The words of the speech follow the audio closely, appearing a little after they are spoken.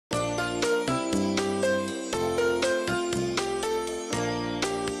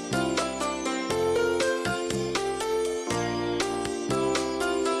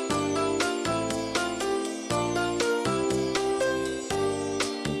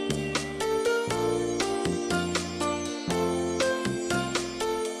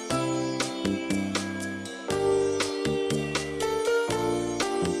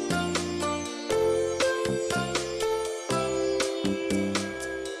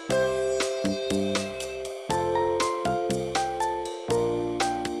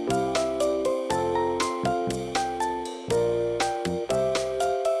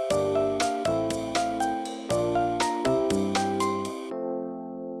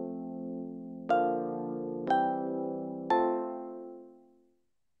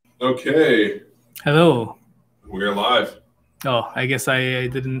Okay, Hello. we're live. Oh, I guess I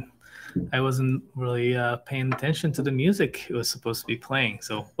wasn't really paying attention to the music it was supposed to be playing.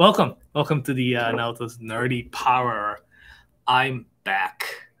 So welcome to the Naoto's Nerdy Power. I'm back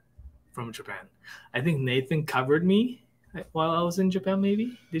from Japan. I think Nathan covered me while I was in Japan.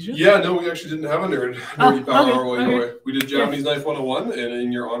 Maybe did you? Yeah, no, we actually didn't have a nerdy power okay, hour while you were away. We did Yeah. Japanese Knife 101, and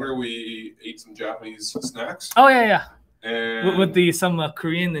in your honor, we ate some Japanese snacks. Oh yeah. And With some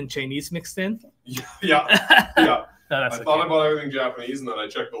Korean and Chinese mixed in. yeah. No, I that's thought okay. about everything Japanese, and then I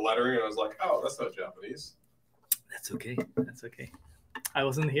checked the lettering, and I was like, oh, that's not Japanese. That's okay. That's okay. I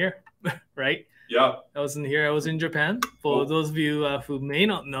wasn't here, right? Yeah. I wasn't here. I was in Japan. For those of you who may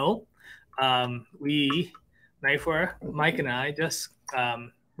not know, Knifewear, Mike and I just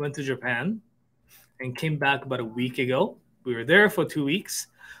went to Japan and came back about a week ago. We were there for 2 weeks.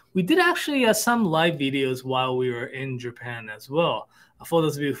 We did actually some live videos while we were in Japan as well. For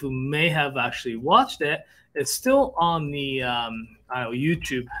those of you who may have actually watched it, it's still on the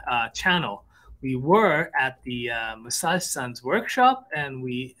YouTube channel. We were at the Massage Sun's workshop, and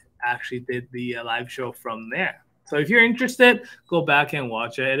we actually did the live show from there. So if you're interested, go back and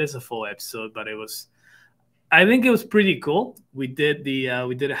watch it. It is a full episode, but I think it was pretty cool. We did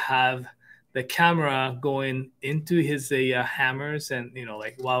have the camera going into his hammers, and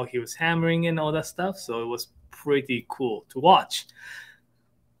like while he was hammering and all that stuff. So it was pretty cool to watch.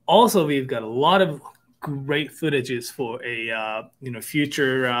 Also, we've got a lot of great footages for a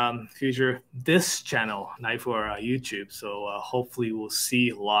future this channel, Knifewear YouTube. So hopefully we'll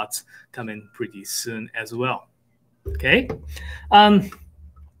see lots coming pretty soon as well. Okay.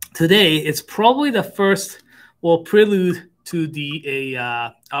 Today it's probably the first prelude to the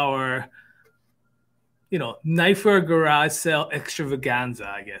our Knifewear garage sale extravaganza,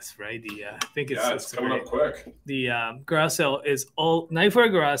 I guess, right? I think it's coming up quick. The garage sale Knifewear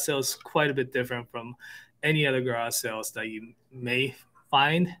garage sale is quite a bit different from any other garage sales that you may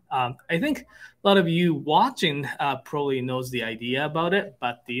find. I think a lot of you watching probably knows the idea about it,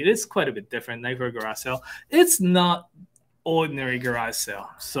 but it is quite a bit different. Knifewear garage sale. It's not ordinary garage sale.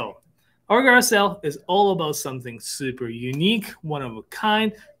 So our garage sale is all about something super unique, one of a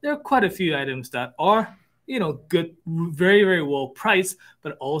kind. There are quite a few items that are good, very, very well priced,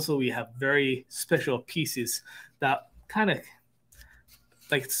 but also we have very special pieces that kind of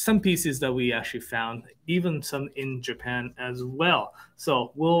like some pieces that we actually found, even some in Japan as well.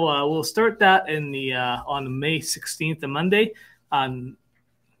 So we'll start that on May 16th, the Monday, on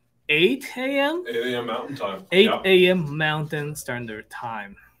 8 a.m. 8 a.m. Mountain Time. 8 a.m. Mountain Standard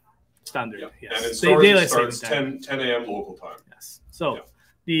Time. Yes. And it starts 10 a.m. local time. Yes. So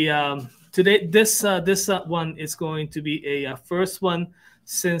today this one is going to be a first one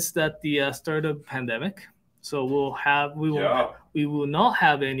since that the start of pandemic. So we will not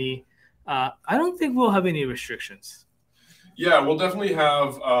have any. I don't think we'll have any restrictions. Yeah, we'll definitely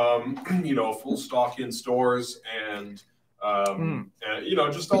have full stock in stores and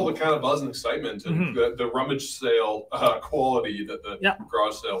just all the kind of buzz and excitement and the rummage sale quality that the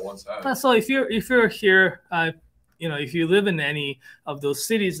garage sale once had. So if you're here, if you live in any of those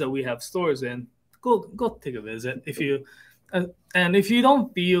cities that we have stores in, go take a visit. If you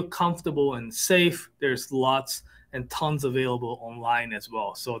don't feel comfortable and safe, there's lots and tons available online as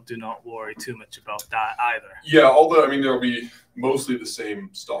well. So do not worry too much about that either. Yeah, although there will be mostly the same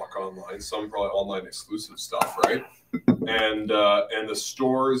stock online. Some probably online exclusive stuff, right? And the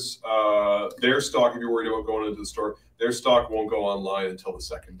stores, their stock, if you're worried about going into the store, their stock won't go online until the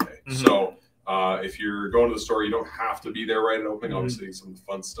second day. So if you're going to the store, you don't have to be there right at opening. Obviously, some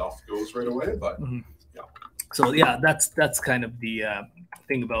fun stuff goes right away, but yeah. So that's kind of the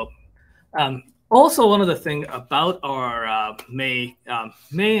thing about. Also, one of the things about our May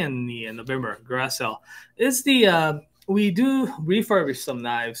and the November garage sale is we do refurbish some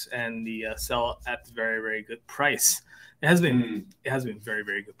knives and sell at very, very good price. It has been very,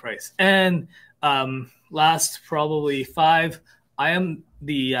 very good price. And last probably 5, I'm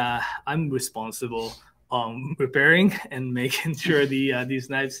responsible repairing and making sure these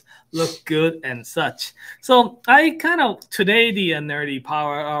knives look good and such. So I today the Nerdy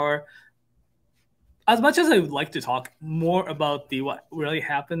Power Hour. As much as I would like to talk more about what really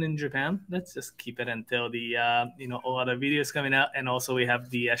happened in Japan, let's just keep it until the a lot of videos coming out, and also we have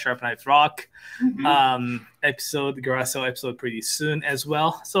the Sharp Knife Rock episode, the garage sale episode, pretty soon as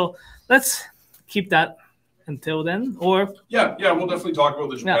well. So let's keep that until then. Or we'll definitely talk about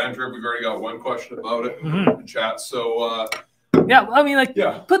the Japan trip. We've already got one question about it in the chat. So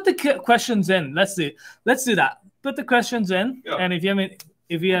put the questions in. Let's do that. Put the questions in, and if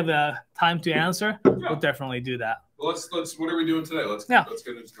you have time to answer, we'll definitely do that. Well, let's. What are we doing today? Let's get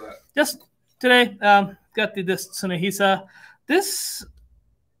into that. Just today, got this Tsunehisa. This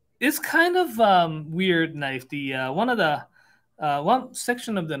is kind of weird knife. The one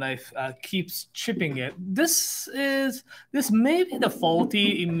section of the knife keeps chipping it. This may be the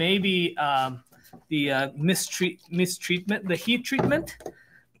faulty. It may be the mistreatment, the heat treatment.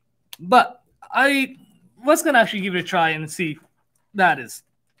 But I was gonna actually give it a try and see. That is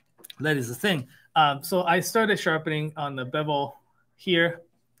the thing. So I started sharpening on the bevel here.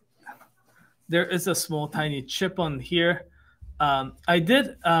 There is a small tiny chip on here. I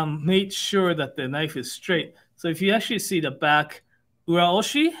did make sure that the knife is straight. So if you actually see the back,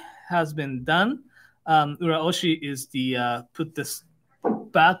 uraoshi has been done. Uraoshi is the put this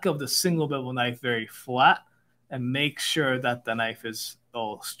back of the single bevel knife very flat and make sure that the knife is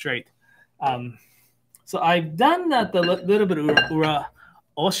all straight. So I've done that the little bit of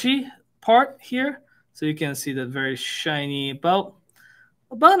uraoshi part here. So you can see that very shiny, about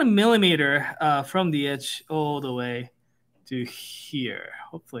a millimeter from the edge all the way to here.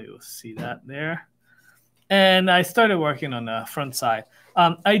 Hopefully you'll see that there. And I started working on the front side.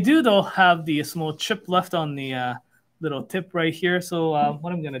 I do, though, have the small chip left on the little tip right here. So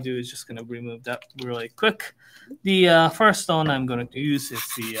what I'm going to do is just going to remove that really quick. The first stone I'm going to use is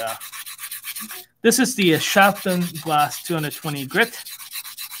this is the Shafton Glass 220 grit.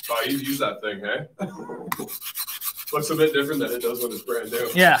 Oh, you use that thing, hey? Looks a bit different than it does when it's brand new.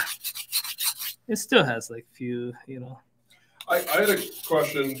 Yeah. It still has like few, I had a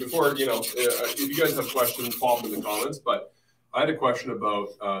question before, if you guys have questions, pop them in the comments, but I had a question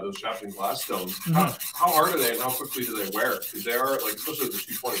about those Shafton glass stones. Mm-hmm. How hard are they and how quickly do they wear? Because they are, like, especially the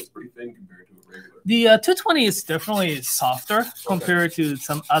 220, it's pretty thin compared to a regular. The 220 is definitely softer compared to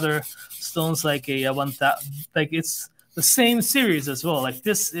some other stones like a 1000. Like, it's the same series as well. Like,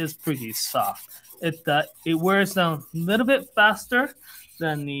 this is pretty soft. It wears down a little bit faster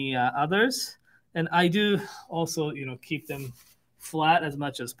than the others. And I do also, keep them flat as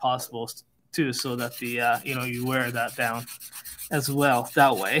much as possible too, so that the you wear that down as well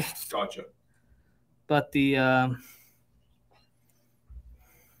that way. Gotcha. But the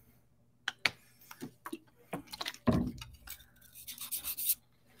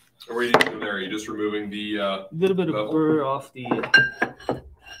what are you doing there? Are you just removing the little bit of burr off the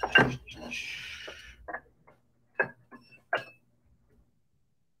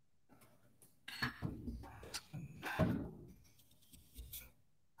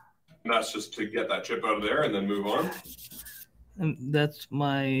And that's just to get that chip out of there and then move on? And that's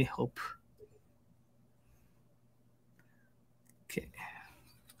my hope. Okay.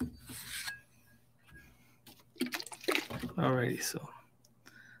 Alrighty, so.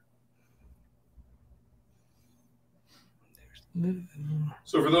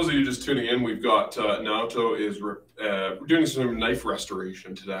 So for those of you just tuning in, we've got Naoto is doing some knife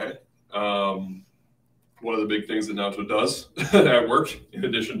restoration today. One of the big things that Naoto does at work, in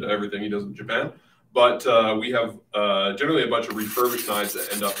addition to everything he does in Japan. But we have generally a bunch of refurbished knives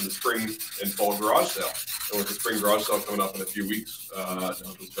that end up in the spring and fall garage sale. And with the spring garage sale coming up in a few weeks,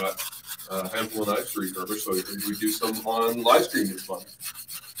 Naoto's got a handful of knives to refurbish, so we do some on live stream this month.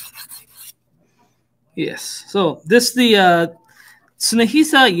 Yes. So this the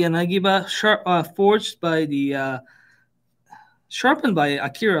Tsunehisa Yanagiba forged by the sharpened by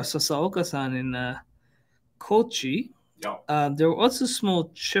Akira Sasaoka-san in Kochi. Yeah. There was a small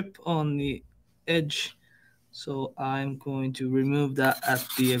chip on the edge, so I'm going to remove that at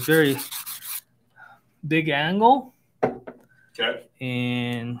the very big angle. Okay.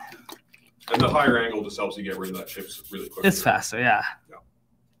 And the higher angle just helps you get rid of that chips really quickly. It's faster, yeah.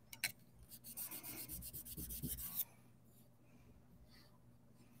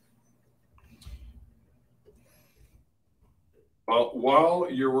 Well, while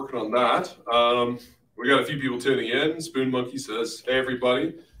you're working on that, we got a few people tuning in. Spoon Monkey says, "Hey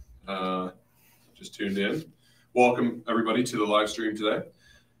everybody, just tuned in. Welcome everybody to the live stream today."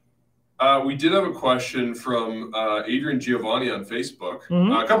 We did have a question from Adrian Giovanni on Facebook.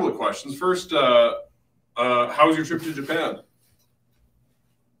 Mm-hmm. A couple of questions. First, how was your trip to Japan?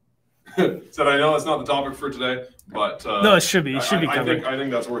 Said, I know that's not the topic for today, but no, it should be. It should be covered. I think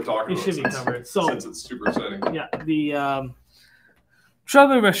that's worth talking about. It should be covered. So since it's super exciting. Yeah, the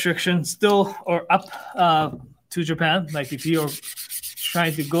travel restrictions still are up to Japan. Like if you're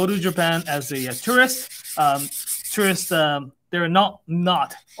trying to go to Japan as a tourist, they're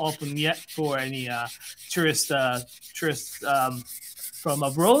not open yet for any tourists from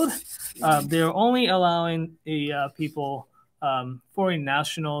abroad. They're only allowing people, foreign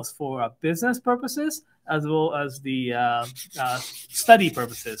nationals, for business purposes, as well as the study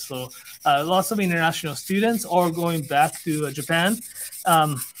purposes. So lots of international students are going back to Japan.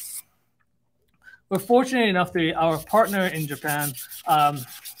 We're fortunate enough that our partner in Japan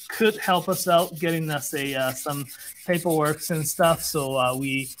could help us out getting us some paperwork and stuff. So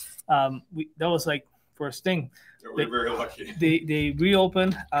we that was like first thing. We're very lucky. They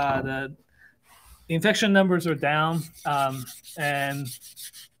reopened. The infection numbers are down, and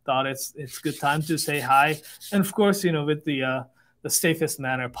thought it's good time to say hi. And of course, with the safest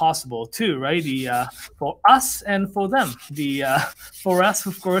manner possible too, right? For us and for them. For us,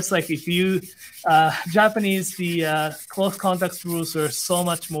 of course, like if you Japanese, the close contact rules are so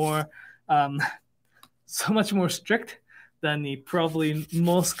much more strict than the probably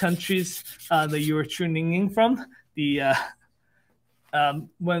most countries that you are tuning in from.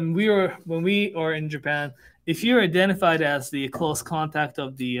 When we are in Japan, if you're identified as the close contact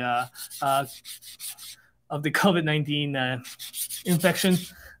of the COVID-19 infection,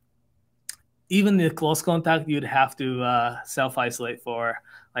 even the close contact, you'd have to self-isolate for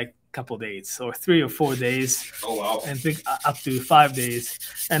like a couple of days or 3 or 4 days. Oh, wow. And think up to 5 days.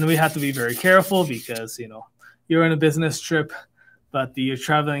 And we have to be very careful because, you're on a business trip, but you're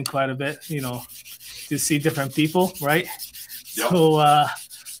traveling quite a bit, to see different people, right? Yep. So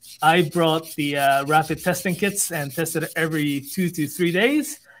I brought the rapid testing kits and tested every 2 to 3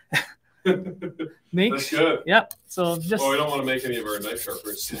 days. That's good. Yep. So just. Well, we don't want to make any of our Knifewear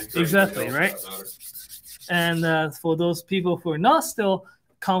purchases. Exactly, right? And for those people who are not still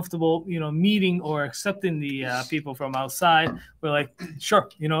comfortable, meeting or accepting the people from outside, we're like, sure,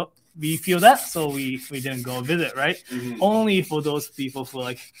 we feel that, so we didn't go visit, right? Mm-hmm. Only for those people who are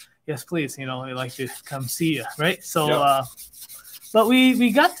like, yes, please, we'd like to come see you, right? So, yep. But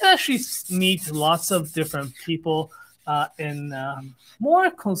we got to actually meet lots of different people in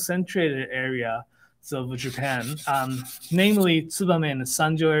more concentrated area of Japan, namely Tsubame and the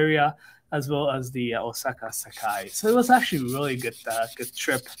Sanjo area, as well as the Osaka Sakai. So it was actually a really good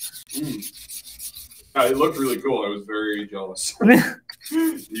trip. Yeah, it looked really cool. I was very jealous.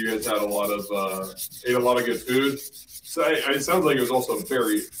 You guys had ate a lot of good food. So it sounds like it was also a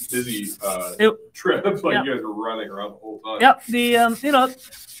very busy trip. Like you guys were running around the whole time. Yep.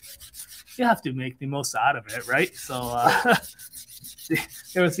 You have to make the most out of it, right? So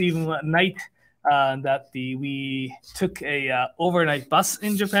there was even a night that we took a overnight bus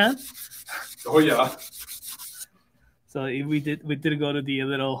in Japan. Oh yeah. So we did go to the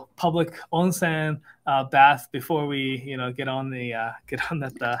little public onsen bath before we get on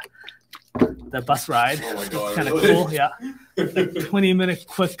that bus ride. Oh my god! Kind of cool, yeah. Like 20-minute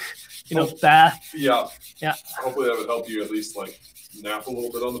quick, bath. Yeah. Yeah. Hopefully that would help you at least like nap a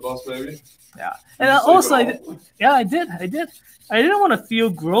little bit on the bus, maybe. Yeah, and also I did. I didn't want to feel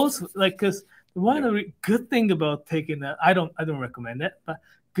gross, like because one of the good thing about taking that, I don't recommend it, but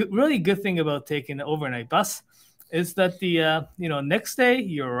really good thing about taking the overnight bus is that the next day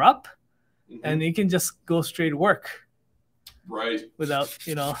you're up, and you can just go straight to work. Right. Without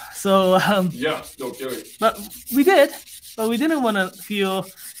so yeah, no kidding. But we didn't want to feel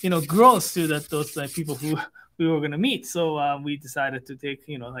gross to those people who we were gonna meet. So we decided to take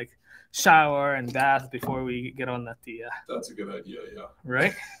shower and bath before we get on that. That's a good idea. Yeah.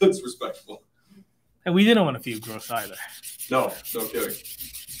 Right. That's respectful. And we didn't want to feel gross either. No kidding.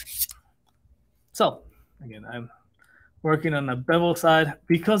 So again, I'm working on the bevel side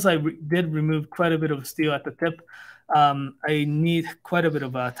because I did remove quite a bit of steel at the tip. I need quite a bit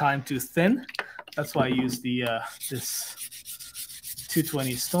of time to thin. That's why I use the this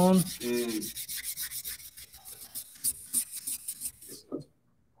 220 stone.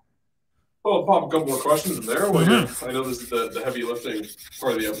 Well, I'll pop a couple more questions in there. I know this is the heavy lifting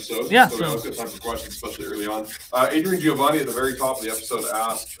part of the episode. Yeah. So we always get time for questions, especially early on. Adrian Giovanni at the very top of the episode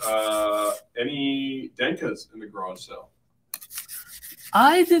asked, any Denkas in the garage sale?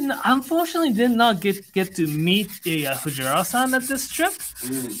 I unfortunately did not get to meet Fujiwara-san at this trip.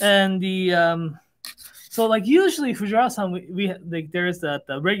 And the so like usually Fujiwara-san we like there's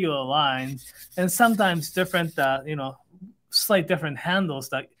the regular lines and sometimes different slight different handles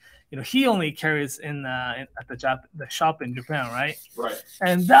that he only carries in at the shop in Japan, right? Right.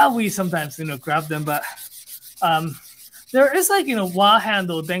 And that we sometimes grab them, but there is wah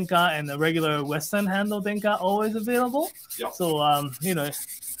handle Denka and the regular Western handle Denka always available. Yeah. So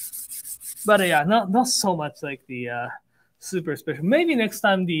but yeah, not so much like the super special. Maybe next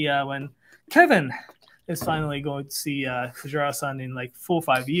time when Kevin is finally going to see Fujiwara-san in like 4 or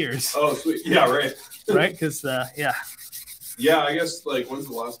 5 years. Oh, sweet. Yeah, right. Right, because yeah. Yeah, I guess when's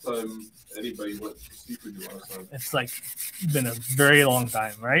the last time anybody went to see Fujiwara-san? It's been a very long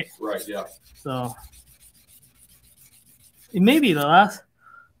time, right? Right. Yeah. So. maybe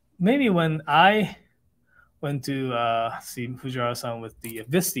maybe when I went to see Fujiwara-san with the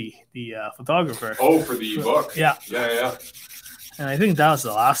Visti, the photographer. Oh, for the book. Yeah. Yeah. And I think that was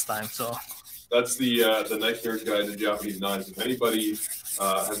the last time. So that's the Knife Nerd Guide to Japanese Knives. If anybody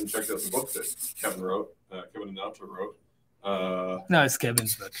hasn't checked out the book that Kevin wrote, Kevin and Naoto wrote. No, it's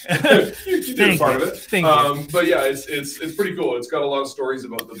Kevin's book. you did part of it. Thank you. But yeah, it's pretty cool. It's got a lot of stories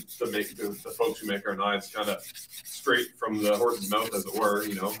about the folks who make our knives, kind of straight from the horse's mouth, as it were.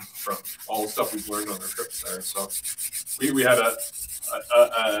 You know, from all the stuff we've learned on our trips there. So we had a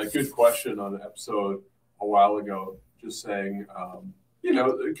good question on an episode a while ago, just saying. You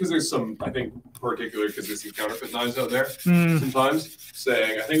know, because there's some, I think, particular, because there's some counterfeit knives out there sometimes,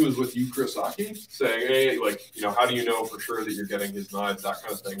 saying, I think it was with you, Kurosaki, saying, hey, like, you know, how do you know for sure that you're getting his knives, that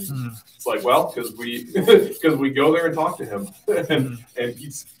kind of thing. It's like, well, because we go there and talk to him, and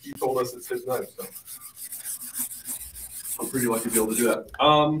he told us it's his knife, so I'm pretty lucky to be able to do that.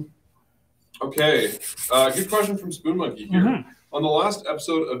 Okay, good question from Spoon Monkey here. On the last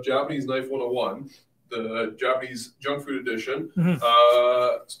episode of Japanese Knife 101, the Japanese junk food edition,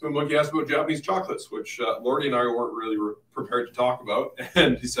 Spoon Monkey asked about Japanese chocolates, which Lordy and I weren't really prepared to talk about.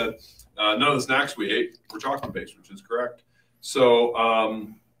 And he said, none of the snacks we ate were chocolate-based, which is correct. So,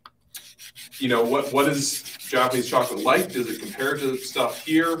 you know, what is Japanese chocolate like? Does it compare to stuff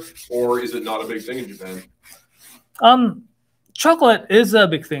here, or is it not a big thing in Japan? Chocolate is a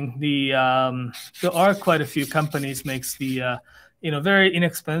big thing. There are quite a few companies makes the very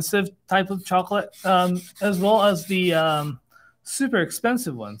inexpensive type of chocolate, as well as the super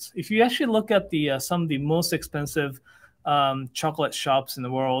expensive ones. If you actually look at the some of the most expensive chocolate shops in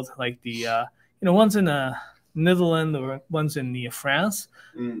the world, like the ones in the Netherlands or ones in France,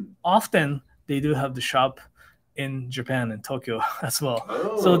 often they do have the shop in Japan and Tokyo as well.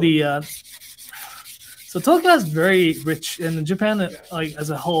 Oh. So Tokyo has very rich, and Japan, like as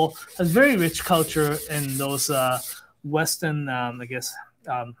a whole, has very rich culture in those. Western, I guess,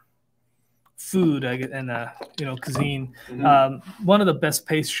 food, and cuisine. One of the best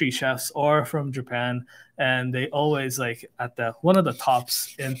pastry chefs are from Japan, and they always like at one of the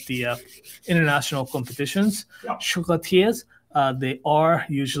tops in the international competitions. Chocolatiers, they are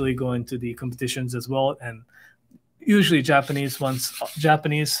usually going to the competitions as well, and usually Japanese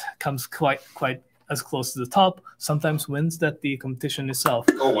comes quite as close to the top. Sometimes wins that the competition itself.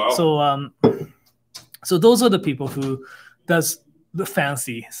 Oh wow! So those are the people who does the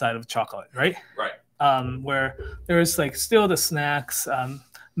fancy side of chocolate, right? Right. Where there is like still the snacks.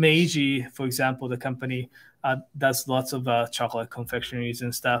 Meiji, for example, the company does lots of chocolate confectionaries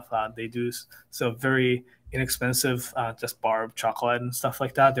and stuff. They do so very inexpensive, just bar of chocolate and stuff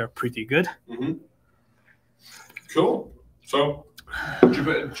like that. They're pretty good. Cool. So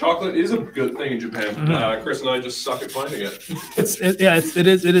chocolate is a good thing in Japan. Chris and I just suck at finding it.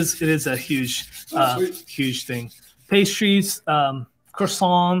 It is a huge thing. Pastries,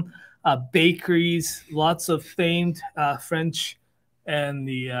 croissant, bakeries, lots of famed French, and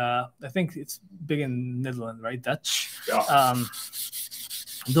I think it's big in Netherlands, right? Dutch. Yeah.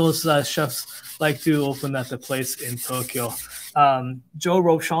 Those chefs like to open at the place in Tokyo. Joe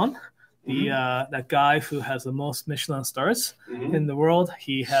Rochon. That guy who has the most Michelin stars in the world.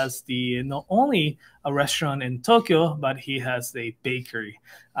 He has not only a restaurant in Tokyo, but he has a bakery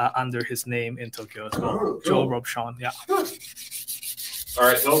under his name in Tokyo as well. Cool. Joe Robson, yeah. All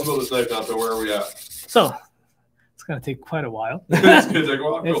right, tell us about this knife, Naoto. Where are we at? So it's gonna take quite a while. It's gonna take a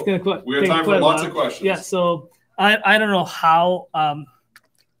while. Cool. We have time for lots of questions. Yeah. So I don't know how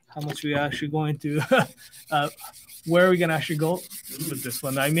much we are actually going to. Where are we gonna actually go with this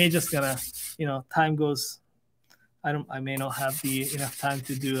one? I may just gonna, time goes. I may not have enough time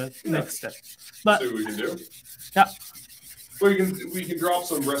to do a next step. But see what we can do. Yeah. Well, we can drop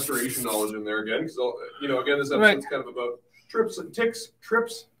some restoration knowledge in there again, because again, this episode's kind of about trips and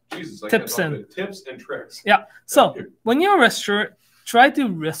trips. Jesus, tips and tricks. Yeah. So when you restore, try to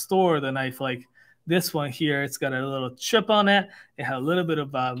restore the knife like this one here. It's got a little chip on it. It had a little bit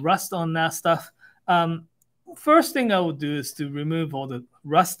of rust on that stuff. First thing I would do is to remove all the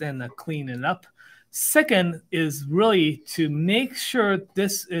rust and clean it up. Second is really to make sure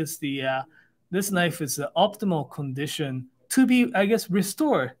this knife is the optimal condition to be, I guess,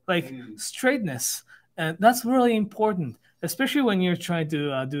 restored, like straightness. And that's really important, especially when you're trying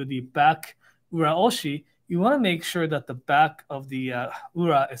to do the back uraoshi. You want to make sure that the back of the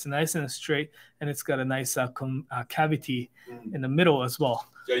ura is nice and straight, and it's got a nice cavity in the middle as well.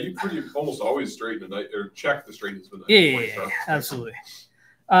 Yeah, you almost always straighten the knife or check the straightness of the knife. Yeah, absolutely.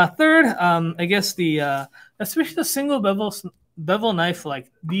 Third, I guess especially the single bevel bevel knife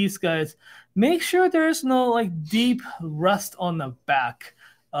like these guys, make sure there's no like deep rust on the back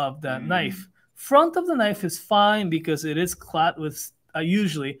of the knife. Front of the knife is fine because it is clad with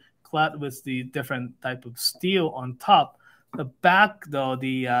usually clad with the different type of steel on top. The back though,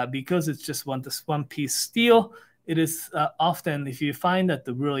 because it's just one piece steel, it is often, if you find that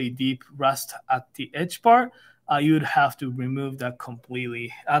the really deep rust at the edge part, you would have to remove that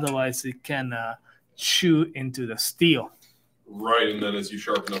completely. Otherwise, it can chew into the steel. Right, and then as you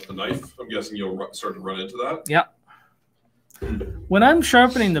sharpen up the knife, I'm guessing you'll start to run into that? Yeah. When I'm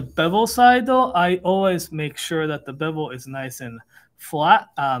sharpening the bevel side, though, I always make sure that the bevel is nice and flat.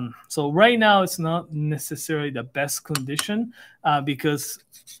 So right now, it's not necessarily the best condition because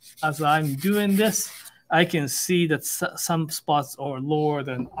as I'm doing this, I can see that some spots are lower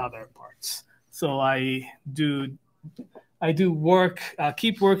than other parts. So I do work,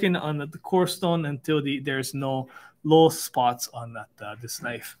 keep working on the core stone until there's no low spots on this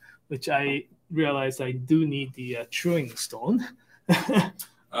knife, which I realized I do need the truing stone.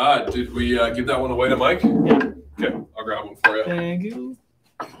 Did we give that one away to Mike? Yeah. Okay, I'll grab one for you. Thank you.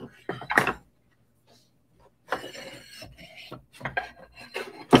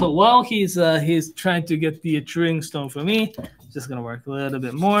 So while he's trying to get the truing stone for me, just gonna work a little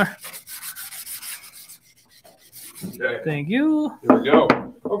bit more. Okay. Thank you. Here we go.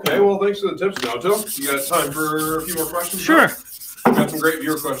 Okay, well, thanks for the tips, Naoto. You got time for a few more questions? Sure. We've got some great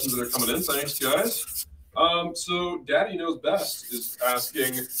viewer questions that are coming in. Thanks, guys. So Daddy Knows Best is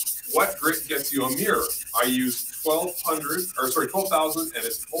asking, what grit gets you a mirror? I use 12,000, and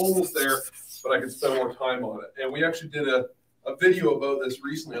it's almost there, but I can spend more time on it. And we actually did a video about this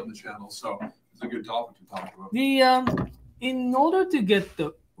recently on the channel, so it's a good topic to talk about. In order to get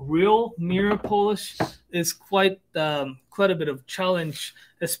the real mirror polish is quite a bit of challenge,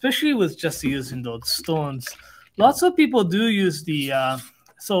 especially with just using those stones. Lots of people do use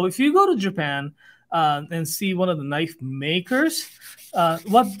so if you go to Japan and see one of the knife makers,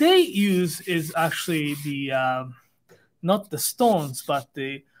 what they use is actually not the stones, but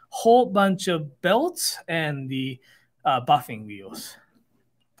the whole bunch of belts and the buffing wheels.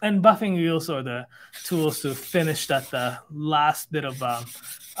 And buffing wheels are the tools to finish that last bit of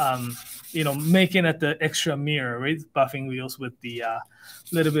making it the extra mirror, right? Buffing wheels with the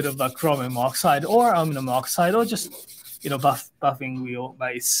little bit of chromium oxide or aluminum oxide, or just buffing wheel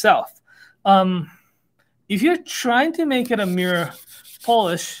by itself. If you're trying to make it a mirror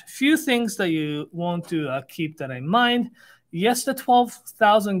polish, few things that you want to keep that in mind. Yes, the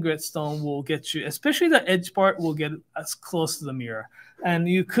 12,000 grit stone will get you, especially the edge part, will get as close to the mirror. And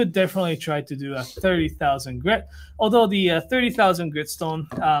you could definitely try to do a 30,000 grit. Although the 30,000 grit stone,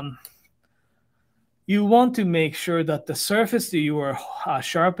 you want to make sure that the surface that you are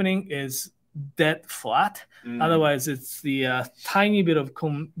sharpening is dead flat. Otherwise, it's the tiny bit of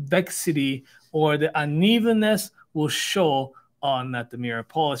convexity or the unevenness will show on the mirror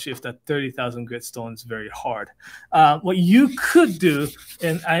polish if that 30,000 grit stone is very hard. What you could do,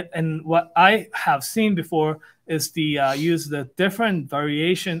 and what I have seen before, is use the different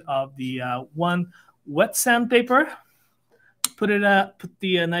variation of the one wet sandpaper. Put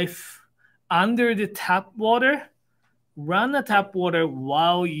the knife under the tap water. Run the tap water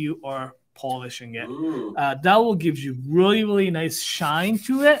while you are polishing it. That will give you really, really nice shine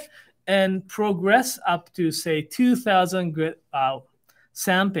to it. And progress up to, say, 2,000 grit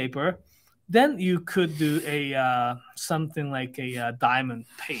sandpaper. Then you could do something like a diamond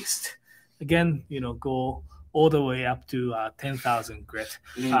paste. Again, go all the way up to 10,000 grit,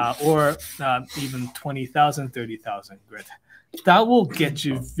 or even 20,000, 30,000 grit. That will get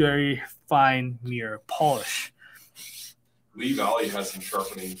you very fine mirror polish. Lee Valley has some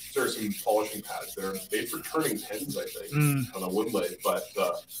polishing pads. They're made for turning pens, I think, on a wood lathe, but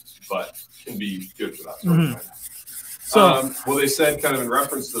can be good for that sort of thing. So, well, they said, kind of in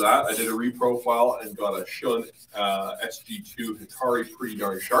reference to that, I did a reprofile and got a Shun SG2 Hikari pretty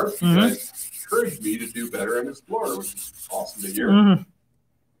darn sharp. You guys encouraged me to do better in Explorer, which is awesome to hear.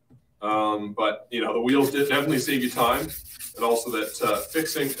 But the wheels did definitely save you time, and also that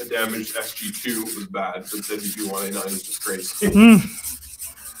fixing a damaged SG2 was bad, but ZDP 189 is just crazy.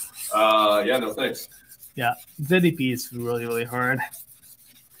 Yeah, no thanks. Yeah, ZDP is really, really hard.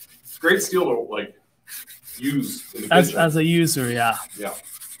 It's great steel to use in the as a user. Yeah.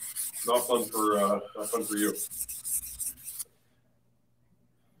 Not fun for you.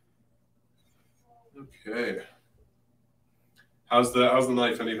 Okay. How's the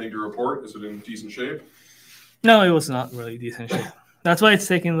knife? Anything to report? Is it in decent shape? No, it was not really decent shape. That's why it's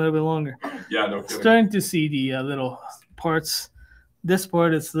taking a little bit longer. Yeah, no kidding. Starting to see the little parts. This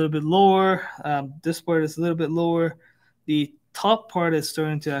part is a little bit lower. This part is a little bit lower. The top part is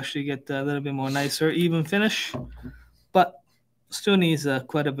starting to actually get a little bit more nicer, even finish, but still needs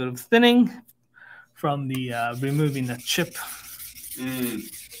quite a bit of thinning from the removing the chip.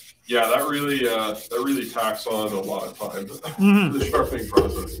 Yeah, that really tacks on a lot of time to the sharpening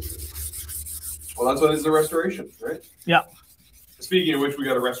process. Well, that's what is the restoration, right? Yeah. Speaking of which, we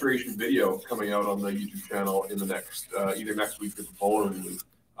got a restoration video coming out on the YouTube channel in the next either next week or the following week,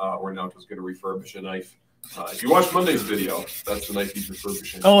 where Naoto's going to refurbish a knife. If you watched Monday's video, that's the knife he's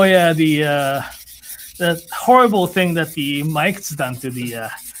refurbishing. Oh yeah, the horrible thing that the mic's done to the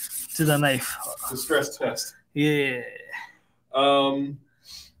knife. The stress test. Yeah.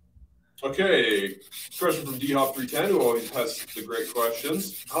 Okay, question from DHop310, who always has the great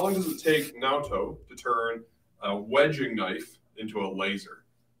questions. How long does it take Naoto to turn a wedging knife into a laser?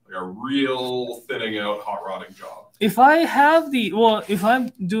 Like a real thinning out hot rodding job. If I have if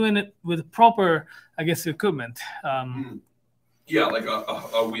I'm doing it with proper, I guess, equipment. Yeah, like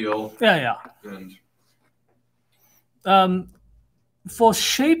a wheel. Yeah. And for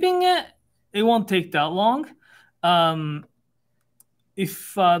shaping it, it won't take that long.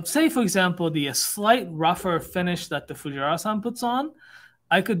 If, say, for example, the slight rougher finish that the Fujiwara-san puts on,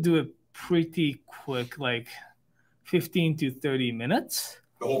 I could do it pretty quick, like 15 to 30 minutes.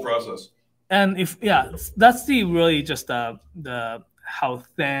 The whole process. And that's really just the how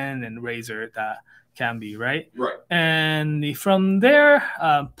thin and razor that can be, right? Right. And from there,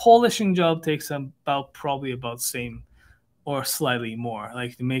 polishing job takes probably about same or slightly more,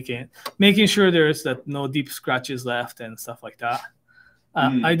 like making sure there's no deep scratches left and stuff like that.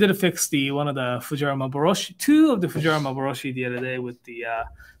 I did fix one of the Fujiwara Maboroshi, 2 of the Fujiwara Maboroshi the other day with the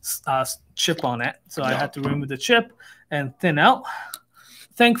chip on it. So I had to remove the chip and thin out.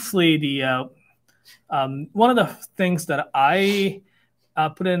 Thankfully, one of the things that I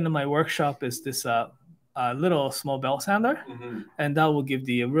put into my workshop is this little small belt sander, and that will give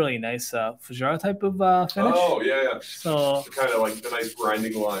a really nice Fujiwara type of finish. Oh yeah. So kind of like the nice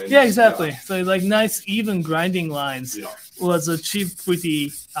grinding lines. Yeah, exactly. Yeah. So like nice even grinding lines was achieved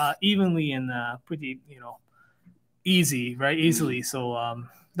pretty evenly and pretty easy, right? Easily. So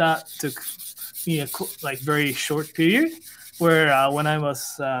that took me a very short period. Where when I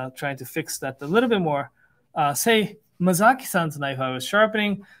was trying to fix that a little bit more, say Mazaki-san's knife I was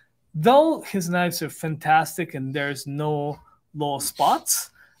sharpening, though his knives are fantastic and there's no low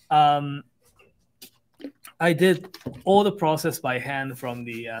spots, I did all the process by hand from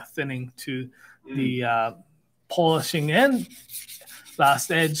the thinning to the polishing and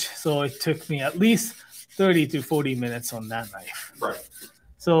last edge. So it took me at least 30 to 40 minutes on that knife. Right.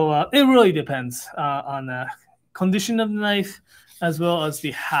 So it really depends on the condition of the knife as well as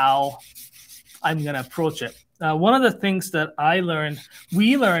how I'm going to approach it. One of the things that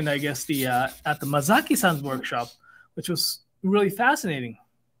we learned, I guess, at the Mazaki-san's workshop, which was really fascinating.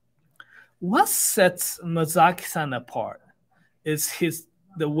 What sets Mazaki-san apart is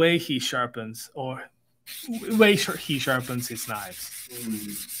the way he sharpens his knives.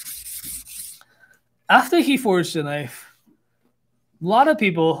 After he forged the knife,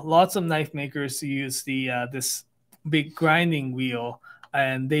 lots of knife makers use this big grinding wheel,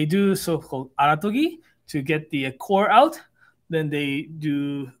 and they do so-called aratogi to get the core out. Then they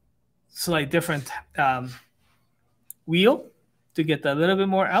do slightly different wheel to get a little bit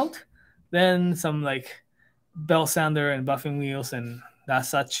more out. Then some like belt sander and buffing wheels and that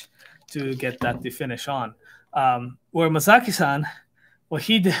such to get that to finish on. Where Mazaki-san, what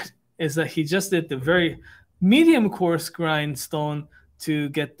he did is that he just did the very medium coarse grindstone to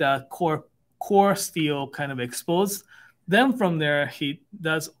get the core steel kind of exposed. Then from there, he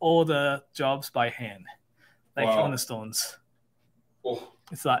does all the jobs by hand, like on the stones. Oh.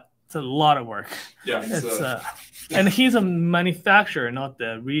 It's a lot of work. Yeah, and he's a manufacturer, not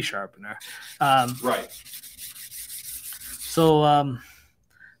the resharpener. Right. So,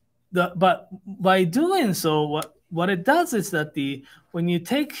 but by doing so, what it does is that when you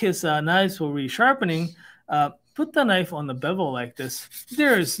take his knives for resharpening, put the knife on the bevel like this,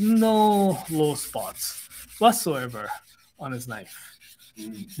 there is no low spots whatsoever on his knife,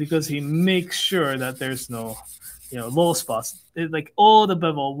 because he makes sure that there's no low spots. Like all the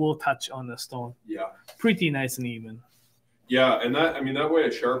bevel will touch on the stone. Yeah. Pretty nice and even. Yeah, and that way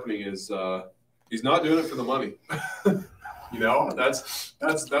of sharpening is he's not doing it for the money. That's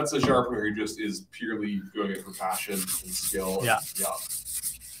a sharpener who just is purely doing it for passion and skill. Yeah.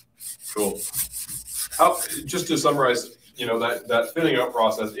 Cool. Just to summarize, that thinning out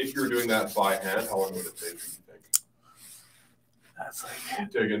process, if you're doing that by hand, how long would it take, do you think? That's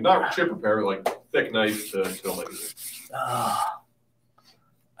like taking not chip repair, like thick knife to laser.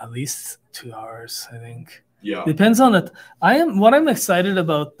 At least 2 hours, I think. Yeah. Depends on it. What I'm excited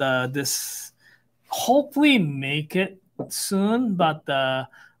about this. Hopefully, make it soon. But the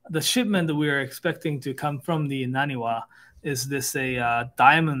shipment that we are expecting to come from the Naniwa is this a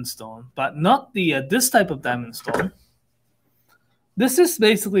diamond stone, but not the this type of diamond stone. This is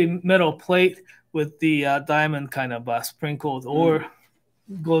basically metal plate with the diamond kind of sprinkled or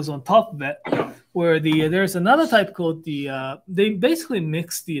goes on top of it. Where there's another type called they basically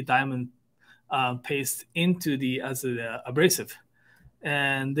mix the diamond paste into as an abrasive,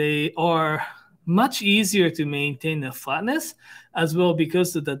 and they are much easier to maintain the flatness as well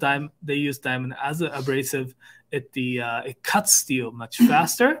because of they use diamond as an abrasive. It cuts steel much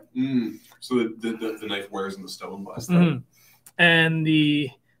faster. So the knife wears in the stone less. And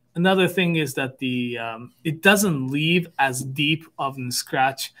another thing is that it doesn't leave as deep of a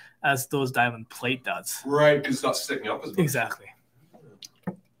scratch as those diamond plate does. Right, because it's not sticking up as much. Exactly.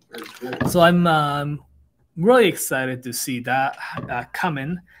 Very cool. So I'm really excited to see that come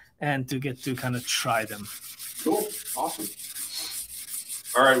in and to get to kind of try them. Cool. Awesome.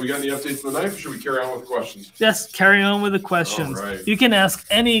 All right, we got any updates for the knife? Or should we carry on with the questions? Yes, carry on with the questions. All right. You can ask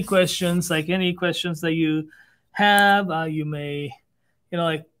any questions, like any questions that you have. You may,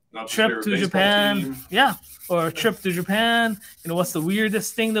 like trip to Japan. Team. Yeah, or a trip to Japan. What's the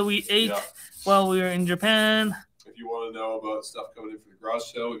weirdest thing that we ate while we were in Japan? If you want to know about stuff coming in for the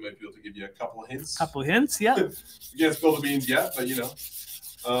garage sale, we might be able to give you a couple of hints. Yeah. You can't spill the beans yet, but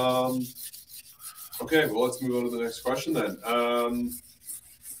Okay, well, let's move on to the next question then.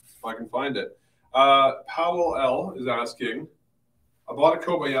 If I can find it. Powell L is asking, I bought a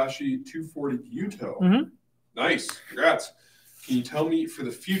Kobayashi 240 Gyuto. Nice. Congrats. Can you tell me for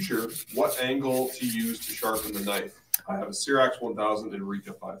the future what angle to use to sharpen the knife? I have a Cyrax 1000 and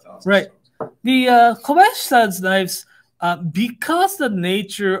Rika 5000. Right. The Kobayashi knives, because the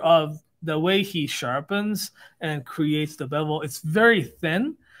nature of the way he sharpens and creates the bevel, it's very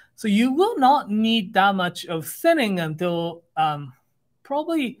thin. So you will not need that much of thinning until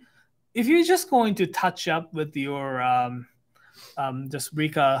probably if you're just going to touch up with your just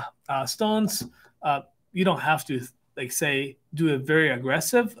Rika stones, you don't have to do a very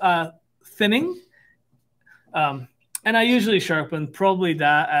aggressive thinning. And I usually sharpen probably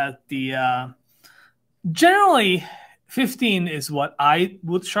that at the generally 15 is what I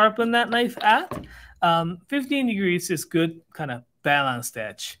would sharpen that knife at. 15 degrees is good kind of balanced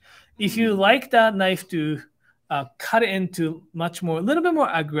edge. If you like that knife to cut it into a little bit more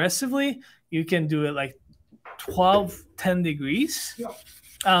aggressively, you can do it like 10 degrees. Yeah.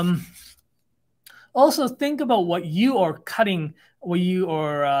 Also, think about what you are cutting, what you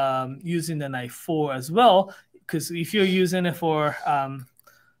are using the knife for as well. Because if you're using it for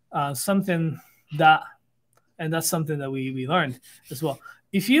something and that's something that we learned as well.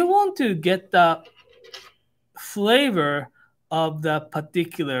 If you want to get the flavor of the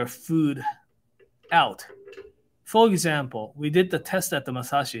particular food out, for example, we did the test at the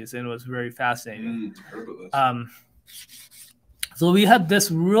Masashi's and it was very fascinating. So we had this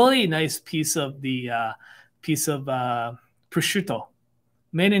really nice piece of prosciutto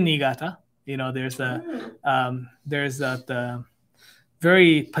made in Niigata. There's that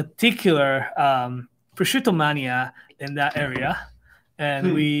very particular prosciutto mania in that area,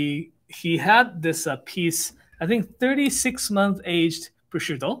 and he had this piece, I think 36-month aged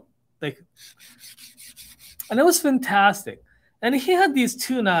prosciutto, and it was fantastic. And he had these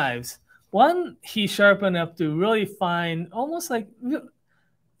two knives. One he sharpened up to really fine, almost like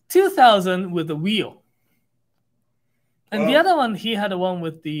 2000 with a wheel. And the other one, he had a one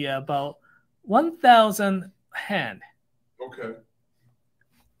with the about 1000 hand. Okay.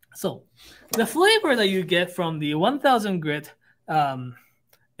 So the flavor that you get from the 1000 grit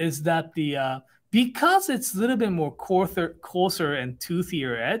is that because it's a little bit more coarser and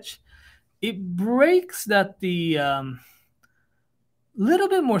toothier edge, it breaks that little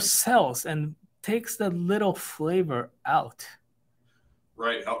bit more cells and takes the little flavor out.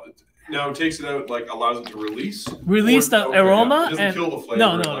 Right. Now it takes it out, allows it to release the aroma. It doesn't kill the flavor.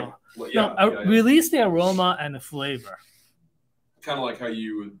 No. Release the aroma and the flavor. Kind of like how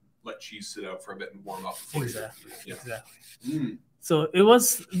you would let cheese sit out for a bit and warm up. Exactly. So it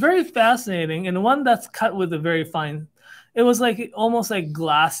was very fascinating, and one that's cut with a very fine. It was almost like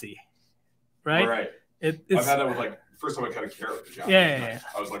glassy, right? Right. I've had that with first time I cut a carrot. Yeah.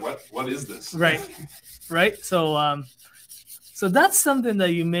 I was like, what is this? Right. So so that's something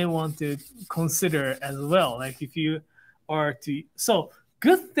that you may want to consider as well. If you are to, so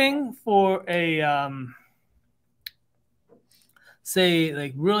good thing for a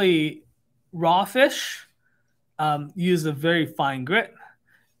say really raw fish, use a very fine grit.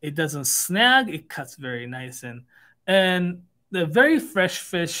 It doesn't snag. It cuts very nice. And the very fresh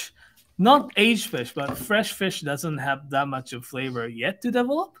fish, not aged fish, but fresh fish doesn't have that much of flavor yet to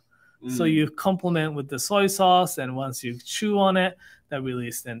develop. So you complement with the soy sauce, and once you chew on it, that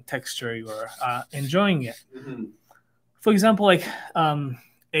release then texture, you're enjoying it. For example, like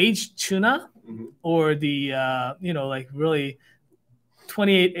aged tuna or the like really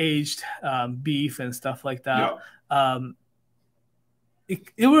 28 aged beef and stuff like that. It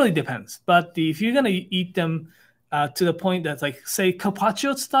really depends. But if you're gonna eat them to the point that's like, say,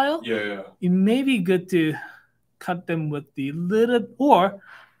 carpaccio style, it may be good to cut them with the little, or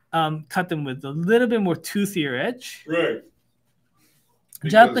cut them with a little bit more toothier edge. Right.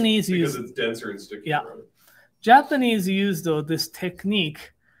 Japanese because use, it's denser and sticky. Yeah. Japanese use though this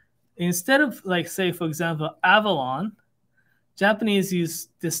technique instead of, like, say for example abalone. Japanese use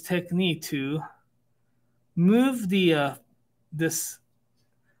this technique to move the this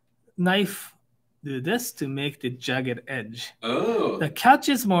knife, do this to make the jagged edge. Oh. The catch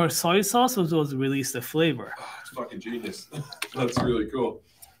is more soy sauce, which will release the flavor. Oh, it's fucking genius. That's really cool.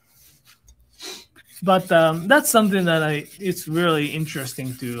 But that's something that it's really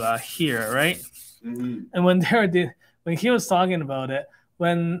interesting to hear, right? And when he was talking about it,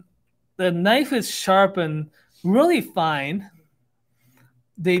 when the knife is sharpened really fine,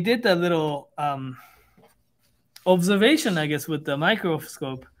 they did a little observation, I guess, with the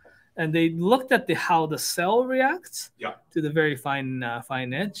microscope, and they looked at how the cell reacts to the very fine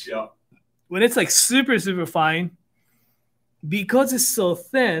edge. When it's like super, super fine, because it's so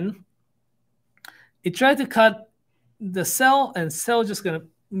thin, it tried to cut the cell, and cell just gonna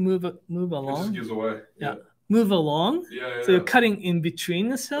move along. It just gives away. Move along. So you're cutting in between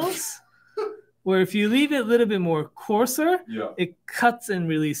the cells. Where if you leave it a little bit more coarser, it cuts and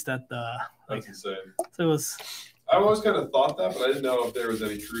releases that. That's insane. So it was. I always kind of thought that, but I didn't know if there was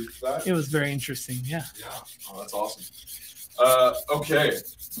any truth to that. It was very interesting. Yeah. Oh, that's awesome. Okay.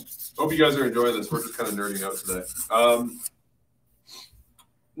 Hope you guys are enjoying this. We're just kind of nerding out today.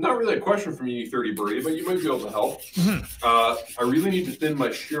 Not really a question from E30 Brady, but you might be able to help. I really need to thin my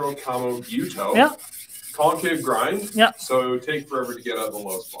Shirokamo Yuto. Concave grind. So it would take forever to get out of the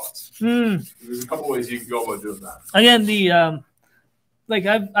low spots. There's a couple ways you can go about doing that. Again, the like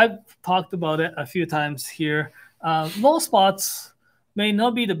I've talked about it a few times here. Low spots may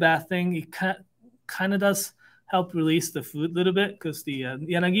not be the bad thing. It kind of does help release the food a little bit, because the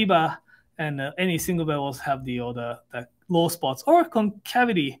Yanagiba and any single bevels have the low spots or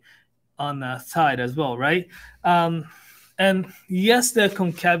concavity on the side as well, right? And yes, the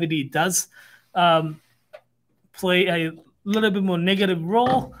concavity does play a little bit more negative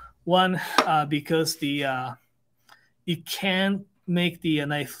role. One, because it can make the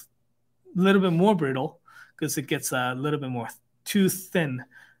knife a little bit more brittle, because it gets a little bit more too thin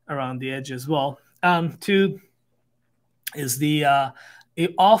around the edge as well. Two is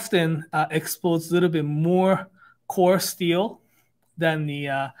it often exposes a little bit more coarse steel than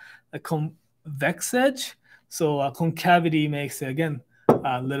the convex edge. So concavity makes it, again,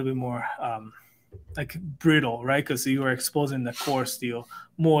 a little bit more like brittle, right? Because you are exposing the coarse steel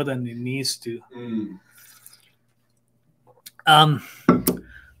more than it needs to. And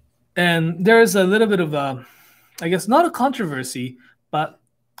there's a little bit of I guess not a controversy, but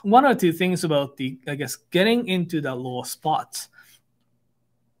one or two things about getting into the low spots.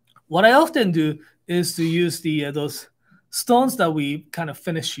 What I often do is to use those stones that we kind of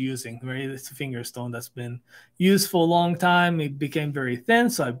finished using, right? It's a finger stone that's been used for a long time. It became very thin,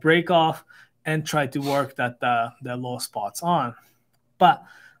 so I break off and try to work the low spots on. But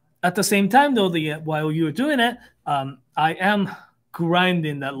at the same time, though, while you're doing it, I am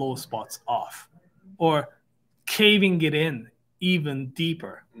grinding that low spots off, or caving it in even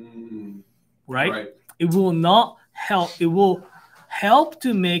deeper, right? It will not help. It will help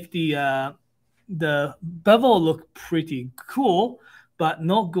to make the bevel look pretty cool, but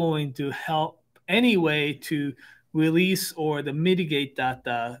not going to help anyway to release or to mitigate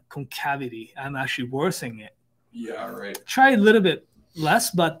that concavity. I'm actually worsening it. Yeah, right. Try a little bit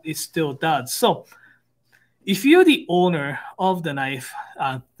less, but it still does. So if you're the owner of the knife,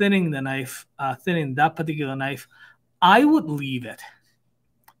 thinning that particular knife, I would leave it,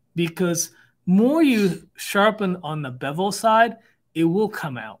 because more you sharpen on the bevel side, it will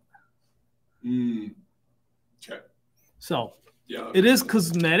come out. Okay. So it is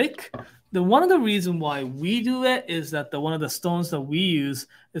cosmetic. One of the reasons why we do it is that one of the stones that we use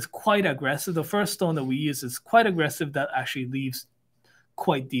is quite aggressive. The first stone that we use is quite aggressive, that actually leaves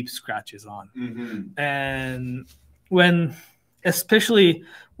quite deep scratches on. And especially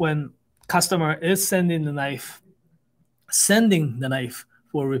when customer is sending the knife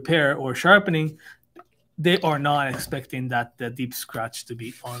for repair or sharpening, they are not expecting that the deep scratch to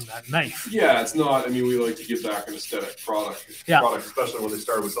be on that knife. Yeah, it's not. I mean, we like to give back an aesthetic product, especially when they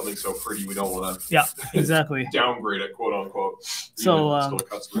start with something so pretty. We don't want to exactly downgrade it, quote unquote. So still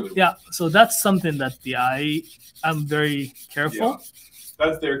cuts really well. so that's something that I'm very careful.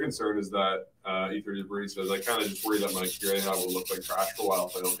 That's their concern, is that Ether Debris says, I kind of just worry that my gear anyhow will look like trash for a while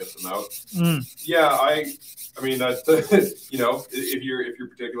if I don't get them out. Yeah, I mean, that's, you know, if you're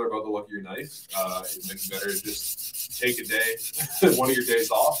particular about the look of your knife, it makes it better to just take a day, one of your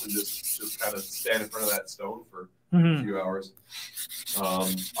days off, and just kind of stand in front of that stone for a few hours.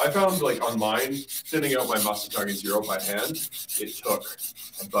 I found, like, on mine, thinning out my Musatagi Zero by hand, it took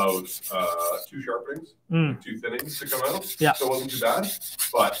about 2 sharpenings, 2 thinnings to come out. So it wasn't too bad,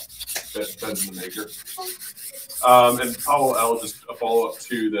 but that depends on the maker. And Paul L, just a follow-up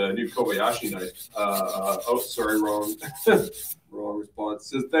to the new Kobayashi knife. Oh, sorry, wrong response.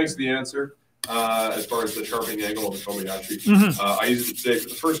 Says, thanks for the answer. As far as the sharpening angle of the Kobayashi, I used it today for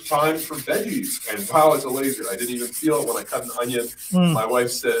the first time for veggies, and wow, it's a laser. I didn't even feel it when I cut an onion. My wife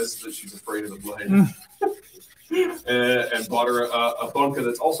says that she's afraid of the blade. And bought her a bunker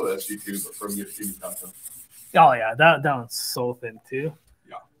that's also SG2, but from Yoshimi Kata. Oh yeah, that one's so thin too.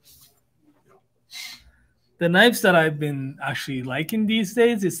 Yeah. The knives that I've been actually liking these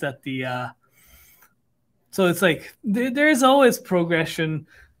days is that so it's like there's always progression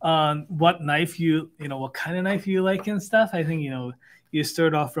on what knife what kind of knife you like and stuff. I think you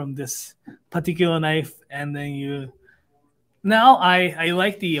start off from this particular knife, and then now I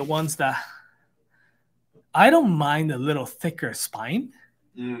like the ones that I don't mind a little thicker spine,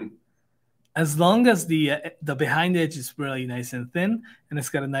 as long as the behind edge is really nice and thin, and it's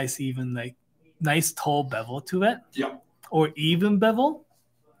got a nice even nice tall bevel to it. Yeah. Or even bevel.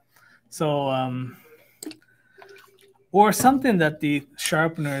 So or something that the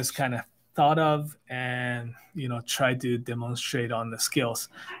sharpeners kind of thought of and try to demonstrate on the skills.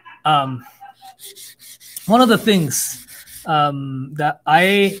 One of the things that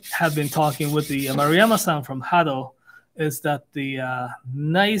I have been talking with the Maruyama-san from Hado is that the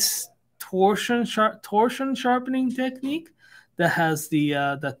nice torsion sharpening technique that has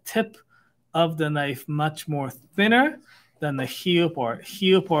the tip of the knife much more thinner than the heel part.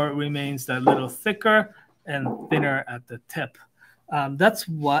 Heel part remains a little thicker and thinner at the tip. That's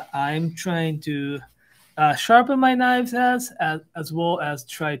what I'm trying to sharpen my knives as well as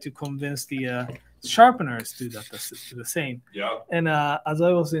try to convince the sharpeners do the same. Yeah. And as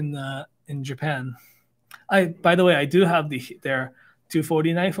I was in Japan, by the way, I do have their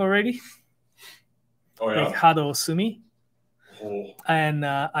 240 knife already. Oh yeah. Like Hado Sumi. Oh. And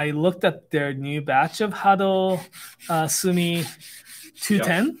I looked at their new batch of Hado Sumi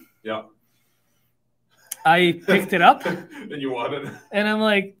 210. Yeah. I picked it up. And you want it. And I'm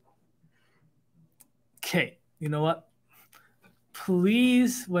like, okay, you know what?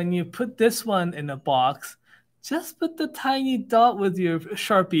 Please, when you put this one in a box, just put the tiny dot with your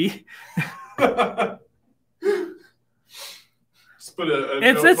Sharpie. Just put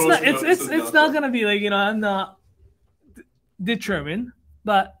it's not gonna be like, I'm not determined,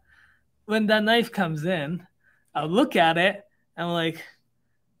 but when that knife comes in, I'll look at it and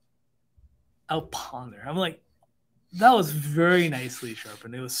I'll ponder. I'm like, that was very nicely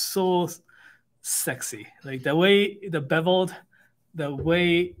sharpened. It was so sexy. Like the way it beveled, the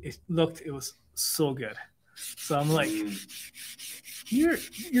way it looked, it was so good. So I'm like, you're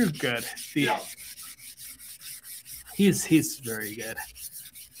good. He's very good.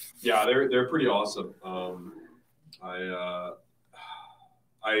 Yeah, they're pretty awesome. I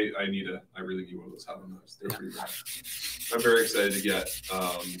really need one of those Hado knives. They're pretty rad. I'm very excited to get.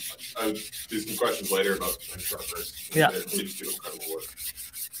 I'll do some questions later about knife sharpeners. Yeah. They just do incredible work.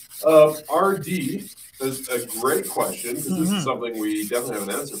 RD is a great question, because this is something we definitely have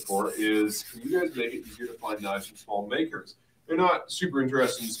an answer for, is can you guys make it easier to find knives from small makers? They're not super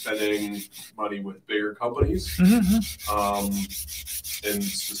interested in spending money with bigger companies. And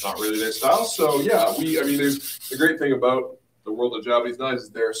it's just not really their style. So yeah, there's the great thing about the world of Japanese knives is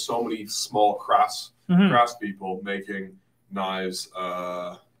there are so many small crafts people making knives, and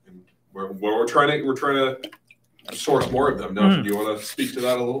we're trying to source more of them. Now, do you want to speak to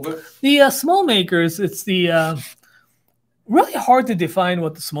that a little bit? The small makers, it's really hard to define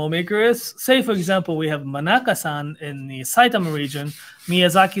what the small maker is. Say, for example, we have Manaka-san in the Saitama region,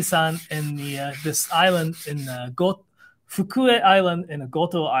 Miyazaki-san in this island in Fukue Island and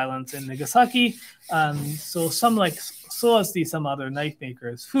Goto Islands in Nagasaki. So some other knife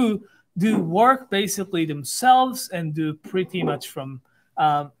makers who do work basically themselves and do pretty much from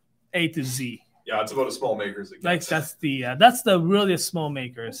A to Z. Yeah, it's about as small makers. Like that's the really small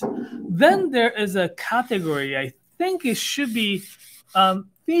makers. Then there is a category. I think it should be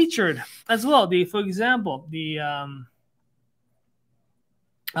featured as well. For example, the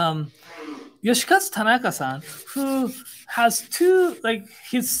Yoshikazu Tanaka-san, who has two, like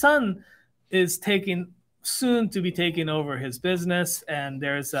his son is soon to be taking over his business, and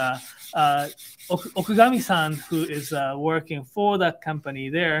there's Okugami-san who is working for that company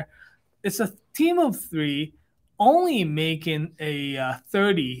there. It's a team of three, only making a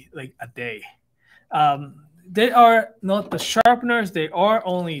 30 like a day. They are not the sharpeners; they are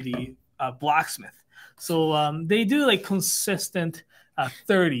only the blacksmith. So they do like consistent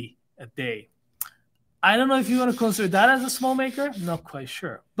 30 a day. I don't know if you want to consider that as a small maker. Not quite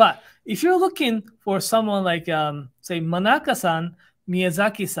sure. But if you're looking for someone like, say, Manaka-san,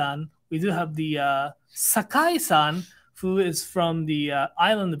 Miyazaki-san, we do have the Sakai-san, who is from the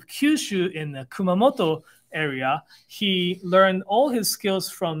island of Kyushu in the Kumamoto area. He learned all his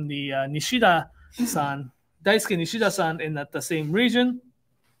skills from the Nishida-san, Daisuke Nishida-san in the same region,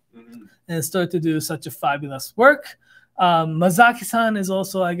 and started to do such a fabulous work. Mazaki-san is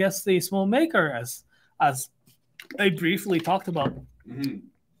also, I guess, the small maker, as I briefly talked about.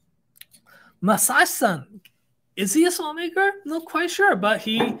 Masashi-san, is he a small maker? Not quite sure, but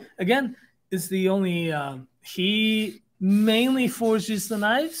he, again, is the only, he mainly forges the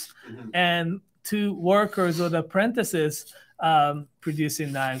knives, and two workers or the apprentices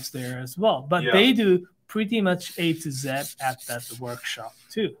producing knives there as well. But they do pretty much A to Z at that workshop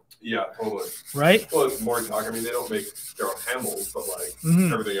too. Yeah, totally. Right? Well, it's more talk. I mean, they don't make their own handles, but like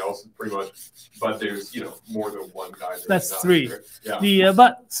everything else is pretty much. But there's more than one guy. That's three. Right? Yeah.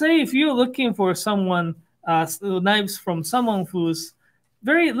 But say if you're looking for someone knives from someone who's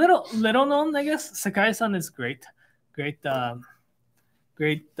very little known, I guess Sakai-san is great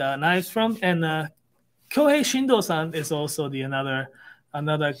knives from, and Kyohei Shindo-san is also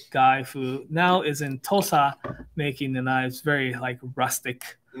another guy who now is in Tosa making the knives, very like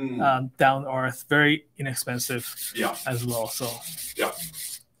rustic, down earth, very inexpensive as well. So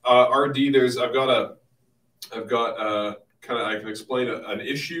RD, I've got kind of, I can explain an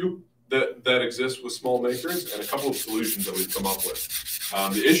issue that exists with small makers and a couple of solutions that we've come up with.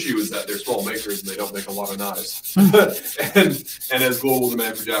 The issue is that they're small makers and they don't make a lot of knives. and as global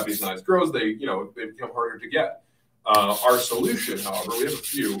demand for Japanese knives grows, they become harder to get. Our solution, however, we have a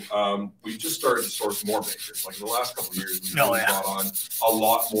few. We've just started to source more makers. Like in the last couple of years, we've brought on a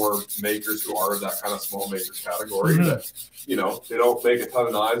lot more makers who are that kind of small maker category that, they don't make a ton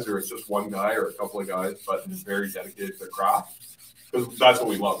of knives, or it's just one guy or a couple of guys, but they're very dedicated to their craft. Because that's what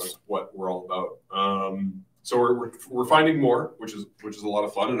we love. That's what we're all about. So we're finding more, which is a lot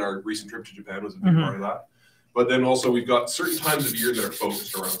of fun. And our recent trip to Japan was a big part of that. But then also we've got certain times of year that are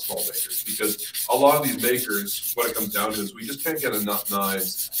focused around small makers, because a lot of these makers, what it comes down to is we just can't get enough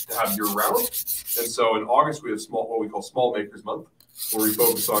knives to have year round. And so in August, we have what we call Small Makers Month, where we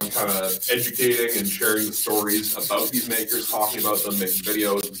focus on kind of educating and sharing the stories about these makers, talking about them, making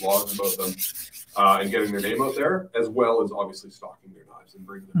videos and vlogs about them, and getting their name out there, as well as obviously stocking their knives and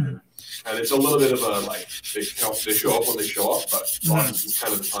bringing them in. And it's a little bit of a, like, they show up when they show up, but August is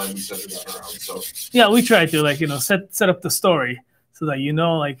kind of the time we center that around. So yeah, we try to set up the story so that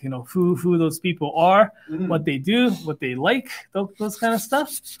who those people are, what they do, what they like, those kind of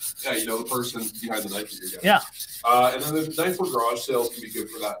stuff. Yeah, the person behind the knife that you're getting. Yeah. And then the Knifewear garage sales can be good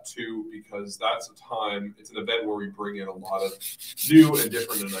for that too, because that's a time, it's an event where we bring in a lot of new and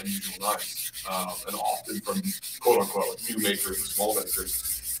different and unusual knives, and often from quote unquote new makers or small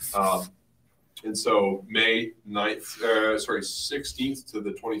makers. And so May 16th to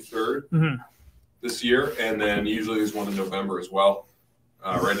the 23rd this year, and then usually there's one in November as well,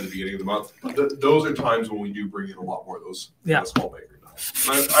 right at the beginning of the month. Those are times when we do bring in a lot more of those small maker knives.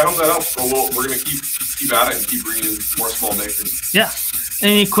 I hope that helps. We're going to keep at it and keep bringing in more small makers. Yeah.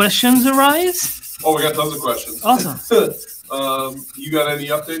 Any questions arise? Oh, we got tons of questions. Awesome. You got any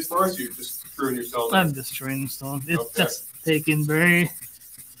updates for us? You just screwing your stone? I'm just screwing stone. It's just taking very...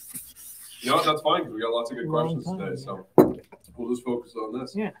 That's fine, because we got lots of good questions today, so we'll just focus on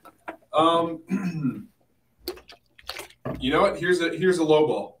this. Yeah. You know what? Here's a low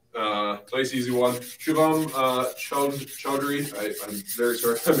ball. Nice easy one. Shivam Chaudhary. I'm very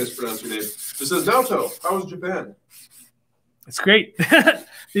sorry if I mispronounced your name. This says, Naoto, how was Japan? It's great.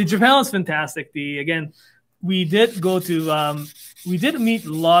 Japan was fantastic. We did go to we did meet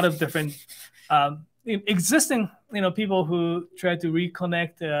a lot of different existing people who try to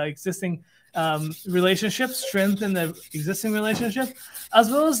reconnect existing relationships, strengthen the existing relationship, as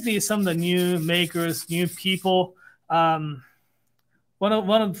well as some of the new makers, new people.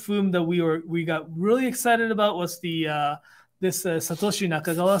 one of the food that we got really excited about was the this Satoshi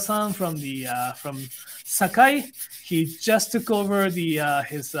Nakagawa-san from the from Sakai. He just took over the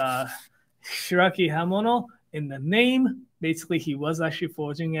his Shiraki Hamono in the name. Basically, he was actually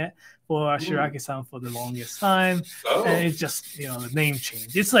forging it for Shiraki-san for the longest time. Oh. And it just, the name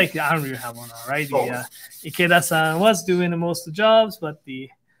changed. It's like the Anryu Hamono, right? The Ikeda-san was doing the most of the jobs, but the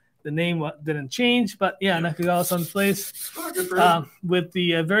name didn't change. But yeah, Nakagawa-san's place. With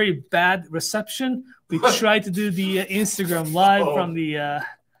the very bad reception, we tried to do the Instagram live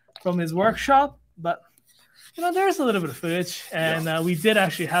from his workshop, but there's a little bit of footage, and we did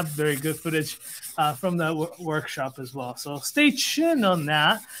actually have very good footage from the workshop as well. So stay tuned on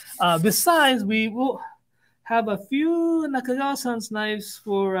that. Besides, we will have a few Nakagawa-san's knives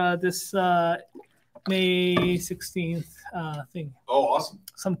for this May 16th thing. Oh, awesome.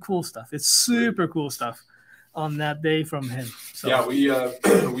 Some cool stuff. It's super cool stuff on that day from him. So. Yeah,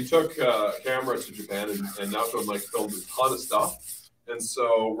 we took camera to Japan, and Naoto filmed a ton of stuff. And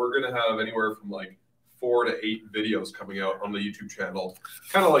so we're going to have anywhere from 4 to 8 videos coming out on the YouTube channel,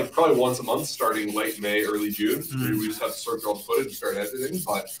 kind of probably once a month, starting late May, early June. We just have to sort through all the footage and start editing,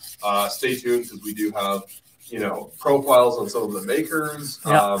 but stay tuned because we do have, profiles on some of the makers,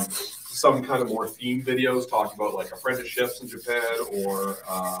 some kind of more themed videos talking about apprenticeships in Japan or,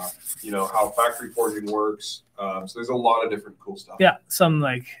 how factory forging works. So there's a lot of different cool stuff. Yeah, some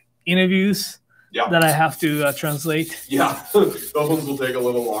interviews that I have to translate. Yeah, those ones will take a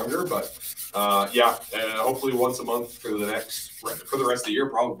little longer, but hopefully once a month for the rest of the year,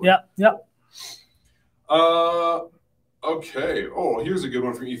 probably. Yeah. Okay. Oh, here's a good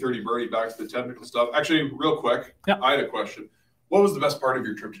one from E30 Birdie. Back to the technical stuff. Actually, real quick, I had a question. What was the best part of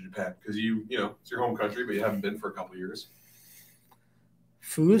your trip to Japan? Because it's your home country, but you haven't been for a couple of years.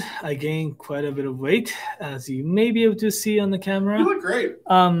 Food. I gained quite a bit of weight, as you may be able to see on the camera. You look great.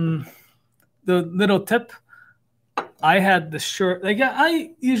 The little tip. I had the shirt.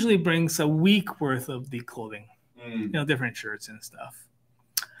 I usually brings a week worth of the clothing, different shirts and stuff.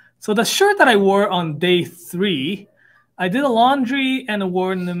 So the shirt that I wore on day 3, I did a laundry and I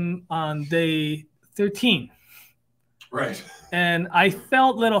wore them on day 13. Right. And I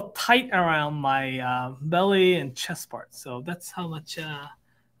felt a little tight around my belly and chest part. So that's how much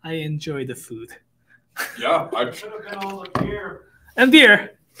I enjoy the food. Yeah, I should have been all the beer. And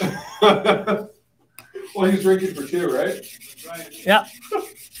beer. Well, he's drinking for 2, right? Right. Yeah.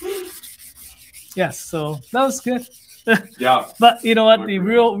 Yes, so that was good. Yeah. But you know what? The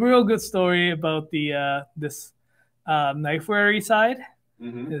real good story about the this Knifewear side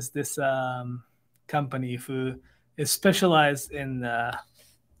is this company who is specialized in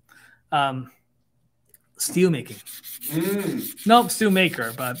steel making. No, steel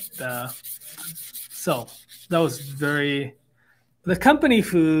maker, but so that was very. The company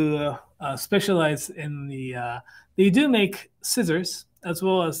who specialize in they do make scissors as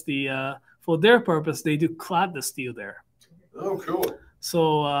well as for their purpose they do clad the steel there. Oh, cool.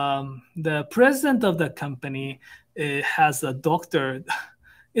 So the president of the company is a doctor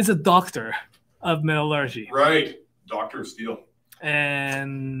of metallurgy. Right, doctor of steel.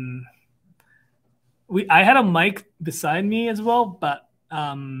 And I had a mic beside me as well, but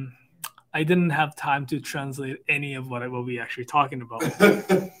I didn't have time to translate any of what we actually talking about.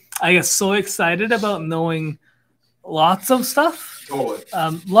 I get so excited about knowing lots of stuff. Totally.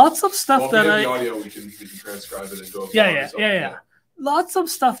 Lots of stuff that the audio we can transcribe it into a yeah. Lots of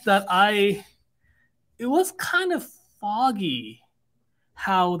stuff that it was kind of foggy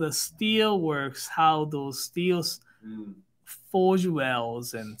how the steel works, how those steels forge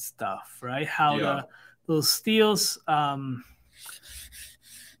wells and stuff, right? How those steels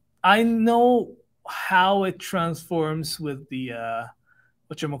I know how it transforms with the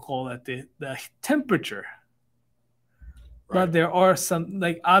the temperature. Right. But there are some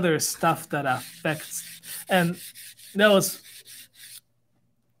other stuff that affects, and that was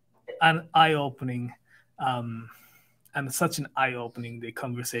an eye-opening and such an eye-opening the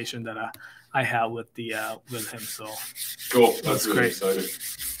conversation that I had with him. So cool. That's really exciting.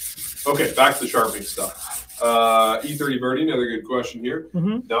 Okay, back to the sharpening stuff. E30 Birdie, another good question here.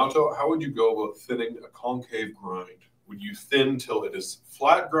 Naoto, how would you go about thinning a concave grind? Would you thin till it is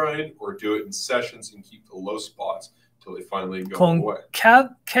flat grind, or do it in sessions and keep the low spots till they finally go away?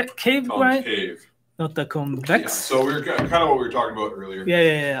 Concave grind? Not the convex? Yeah, so we're kind of what we were talking about earlier.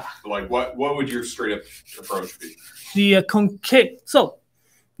 Yeah. What would your straight up approach be? The concave. So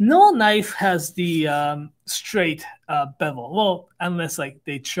no knife has the straight bevel. Well, unless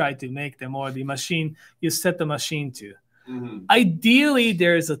they try to make them, or the machine, you set the machine to. Ideally,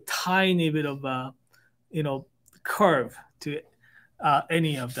 there's a tiny bit of curve to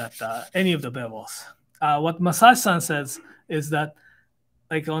any of the bevels. What Masai-san says is that,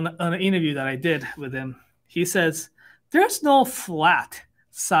 like on an interview that I did with him, he says there's no flat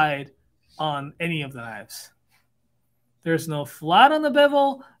side on any of the knives. There's no flat on the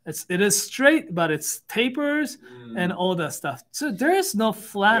bevel. It is straight, but it's tapers and all that stuff. So there is no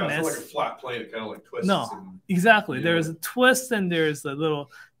flatness. Yeah, it's not like a flat plane. It kind of like twists. No, exactly. Yeah. There's a twist and there's the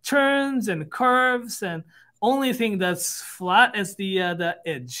little turns and curves, and only thing that's flat is the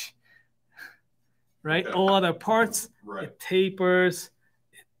edge. Right? Okay. All other parts, right. It tapers,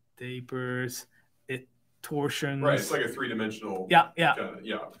 it torsions. Right. It's like a three-dimensional. Yeah.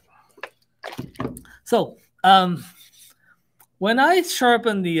 So, when I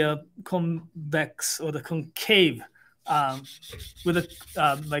sharpen the convex or the concave with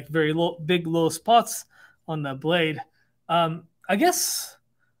like very big low spots on the blade, I guess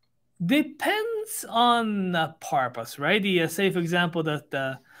depends on the purpose, right? Say for example that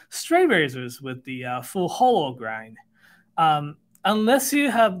the straight razors with the full hollow grind, unless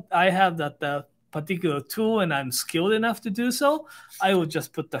I have that particular tool and I'm skilled enough to do so, I would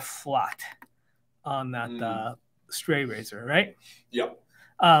just put the flat on that straight razor, right? Yeah.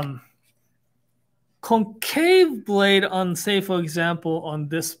 Concave blade on, say for example, on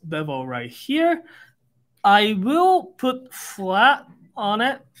this bevel right here, I will put flat on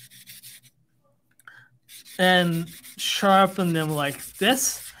it and sharpen them like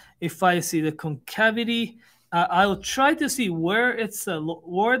this. If I see the concavity, I'll try to see where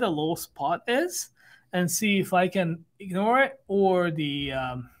where the low spot is, and see if I can ignore it, or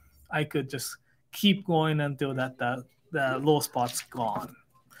I could just keep going until the low spot's gone.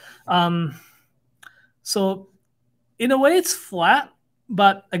 So in a way it's flat,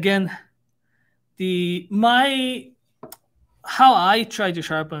 but again, how I try to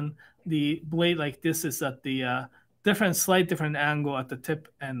sharpen the blade like this is at the slight different angle at the tip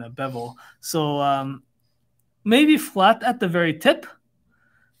and the bevel. So maybe flat at the very tip,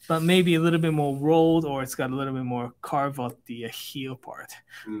 but maybe a little bit more rolled, or it's got a little bit more carve out the heel part.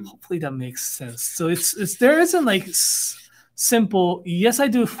 Hopefully that makes sense. So there isn't like simple, yes, I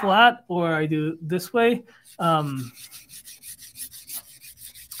do flat or I do this way. I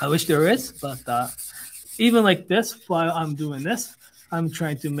wish there is, but even like this, while I'm doing this, I'm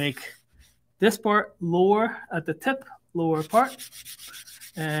trying to make this part lower at the tip, lower part.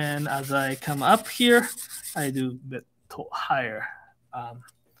 And as I come up here, I do a bit higher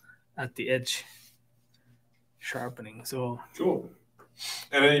at the edge sharpening. So cool.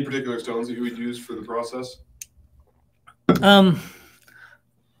 And any particular stones that you would use for the process?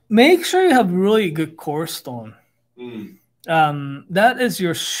 Make sure you have really good core stone. That is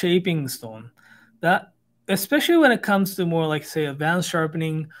your shaping stone. That, especially when it comes to more like, say, advanced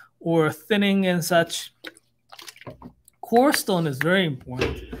sharpening or thinning and such, core stone is very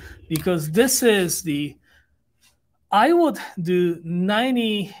important, because this is I would do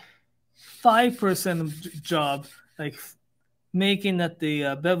 95% of job, like making that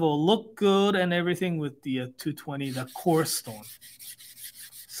the bevel look good and everything with the 220, the core stone.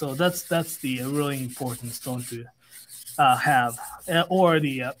 So that's the really important stone to have, or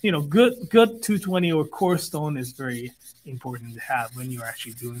the good 220 or core stone is very important to have when you're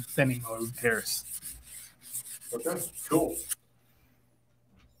actually doing thinning or repairs. Okay, cool.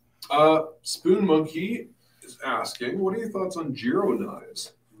 Spoon Monkey is asking, what are your thoughts on Giro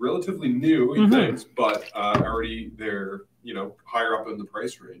knives? Relatively new, he thinks, but already they're higher up in the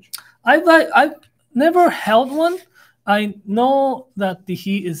price range. I've never held one. I know that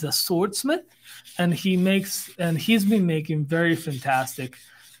he is a swordsmith, and he's been making very fantastic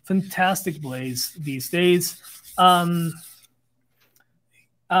blades these days. I've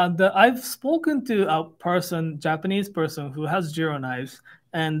spoken to a Japanese person who has Giro knives,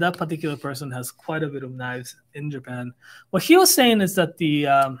 and that particular person has quite a bit of knives in Japan. What he was saying is that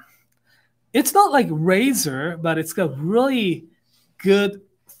it's not like razor, but it's got really good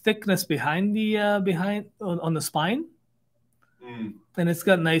thickness behind on the spine, and it's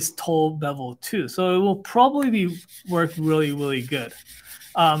got nice tall bevel too. So it will probably work really, really good.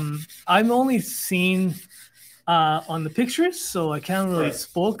 I've only seen on the pictures, so I can't really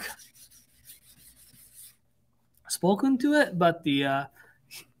spoken to it, but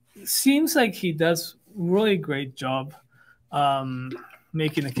seems like he does really great job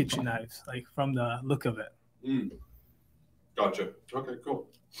making the kitchen knives, like from the look of it. Gotcha. Okay, cool.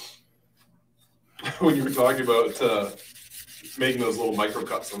 When you were talking about making those little micro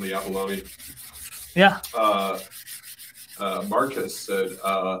cuts on the abalone, Marcus said,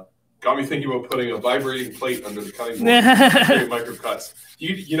 got me thinking about putting a vibrating plate under the cutting board for micro cuts.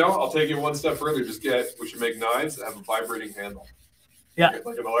 I'll take it one step further. We should make knives that have a vibrating handle. Yeah.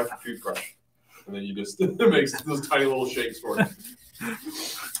 Like an electric toothbrush. And then you just it makes those tiny little shakes for it.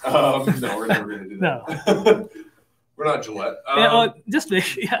 No, we're never going to do that. No. We're not Gillette. Just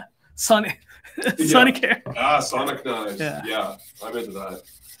Sonic. Sonic hair. Sonic knives. Yeah, I'm into that.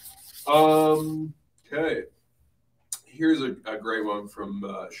 Okay. Here's a great one from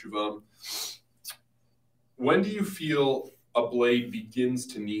Shivam. When do you feel a blade begins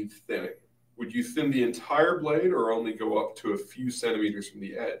to need thinning? Would you thin the entire blade or only go up to a few centimeters from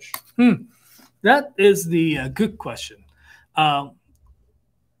the edge? That is the good question. So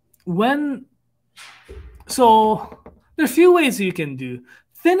there are a few ways you can do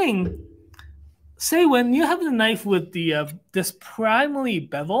thinning. Say when you have the knife with the this primary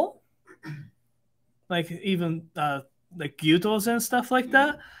bevel, like even like gyutos and stuff like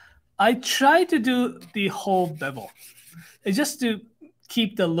that, I try to do the whole bevel. It's just to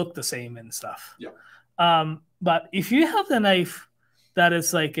keep the look the same and stuff. Yeah. But if you have the knife that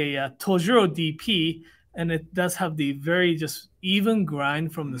is like a Tojiro DP, and it does have the very just even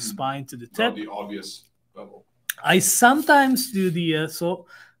grind from the spine to the tip. Not the obvious bevel. I sometimes do the so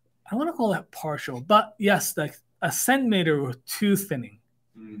I want to call that partial, but yes, like a centimeter or two thinning.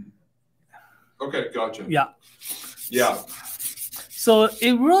 Okay, gotcha. Yeah. Yeah. So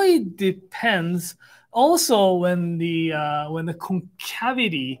it really depends. Also, when the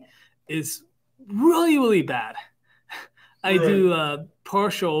concavity is really, really bad, I do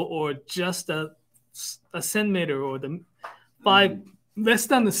partial or just a centimeter or the less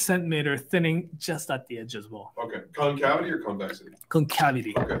than a centimeter thinning just at the edge as well. Okay, concavity or convexity?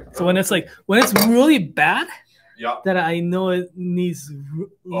 Concavity. Okay. So when it's really bad, yeah, that I know it needs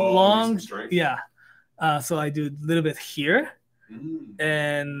long. Needs some strength. Yeah. So I do a little bit here,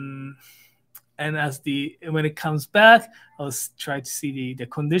 and when it comes back, I'll try to see the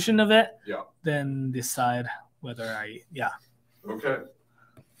condition of it. Yeah. Then decide whether Okay.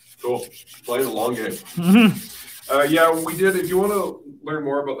 Cool. Play the long game. Yeah, we did. If you want to learn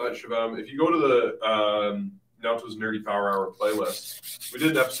more about that, Shivam, if you go to the Naoto's Nerdy Power Hour playlist, we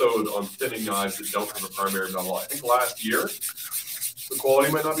did an episode on thinning knives that don't have a primary bevel. I think last year. The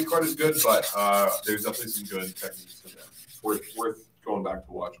quality might not be quite as good, but there's definitely some good techniques in there. It's worth going back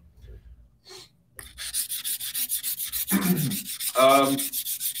to watch.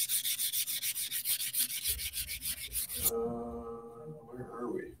 Where are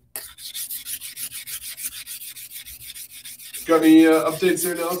we? Got any updates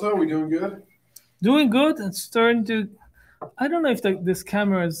there, Naoto? Are we doing good? Doing good. It's starting to. I don't know if this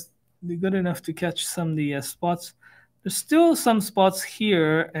camera is good enough to catch some of the spots. There's still some spots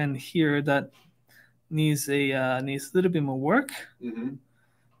here and here that needs a little bit more work.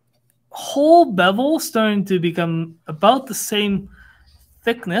 Whole bevel starting to become about the same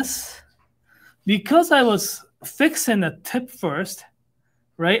thickness because I was fixing the tip first,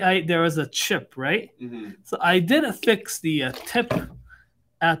 right? There was a chip, right? So I did fix the tip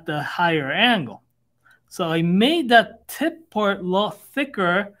at the higher angle. So I made that tip part a lot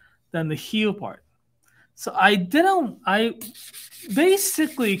thicker than the heel part. So I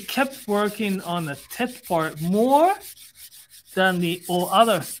basically kept working on the tip part more than the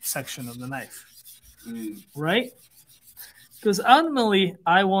other section of the knife, right? Because ultimately,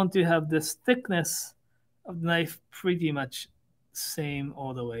 I want to have this thickness of the knife pretty much same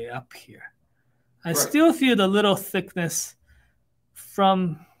all the way up here. I still feel the little thickness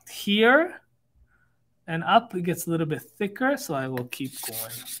from here and up. It gets a little bit thicker, so I will keep going.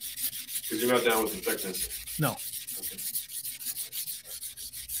 Because you're not down with the thickness. No.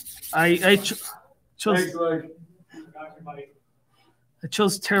 Okay. I chose. I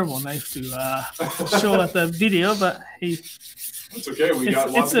chose terrible knife to show at the video, but hey, it's okay.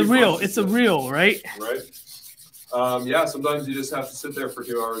 It's a real, right? Right. Yeah. Sometimes you just have to sit there for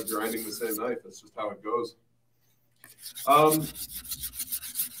 2 hours grinding the same knife. That's just how it goes.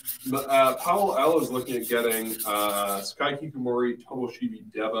 Powell L is looking at getting Sky Kikumori, Tomoshibi,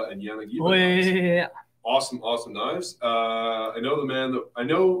 Deba, and Yanagiba. Oh yeah. Awesome knives. I know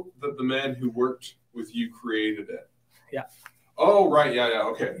that the man who worked with you created it. Yeah. Oh right, yeah.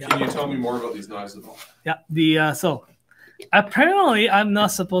 Okay. Yeah. Can you tell me more about these knives at all? Yeah. So apparently I'm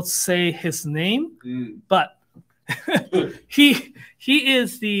not supposed to say his name, but he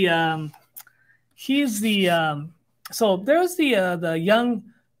is the so there's the young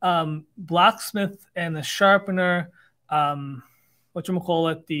blacksmith and the sharpener,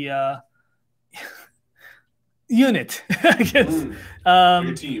 whatchamacallit, the unit, I guess. Like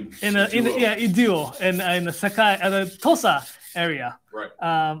a team. In a duo in the Sakai, the Tosa area.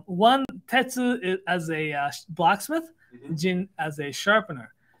 Right. One Tetsu as a blacksmith, Jin as a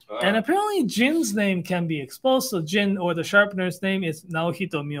sharpener. And apparently Jin's name can be exposed. So Jin, or the sharpener's name, is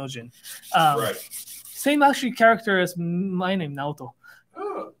Naohito Myojin. Right. Same actually character as my name, Naoto.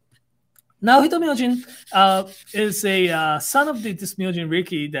 Oh. Naohito Myojin is a son of this Myojin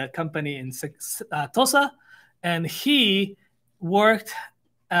Riki, the company in Tosa. And he worked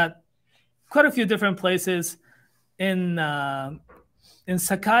at quite a few different places in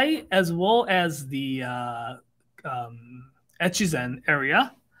Sakai, as well as the Echizen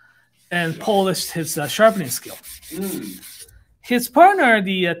area, and polished his sharpening skill. His partner,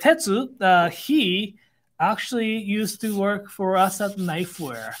 the Tetsu, he actually used to work for us at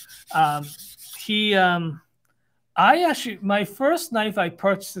Knifewear. My first knife I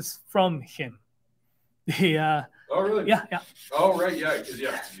purchased from him. Oh, really? Yeah. Oh, right, yeah, because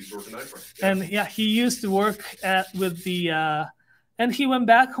he's working Knifewear. Yeah. And he used to work with the, and he went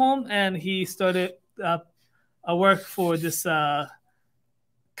back home and he started a work for this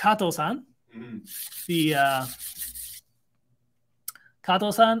Kato-san, the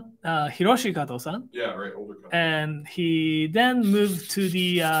Kato-san, Hiroshi Kato-san. Yeah, right, older Kato. And he then moved to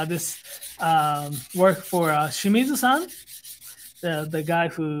the this work for Shimizu-san, the guy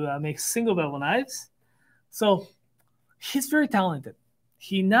who makes single bevel knives. So he's very talented.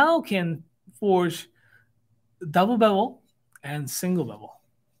 He now can forge double bevel and single bevel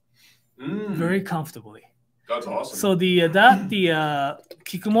very comfortably. That's awesome. So the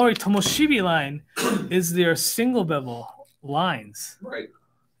Kikumori Tomoshibi line is their single bevel lines. Right.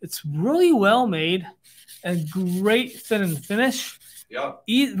 It's really well made and great fit and finish. Yeah.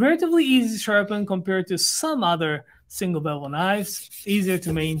 Relatively easy to sharpen compared to some other single bevel knives. Easier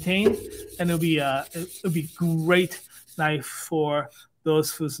to maintain, and it'll be great knife for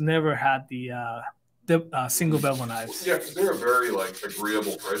those who's never had the single bevel knives. Yeah, because they're a very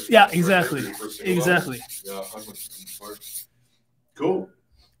agreeable price. Yeah, exactly. Exactly. Yeah, cool.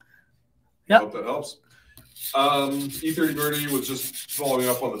 Yeah. Hope that helps. E30 Birdie was just following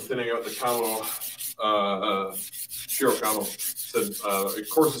up on the thinning out the Kamo. Shiro Kamo said,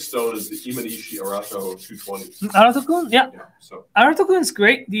 Course of Stone is the Imanishi Arato 220. Arato-kun, yeah. So Arato-kun is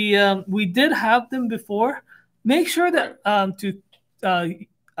great. We did have them before. Make sure that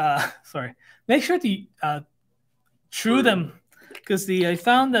make sure to true them, because I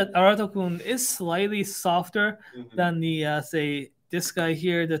found that Arato-kun is slightly softer than the say this guy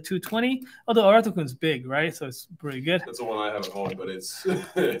here, the 220. Although Arato-kun's big, right? So it's pretty good. That's the one I have at home, but it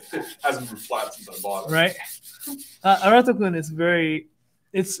hasn't been flat since I bought it. Right. Arato-kun is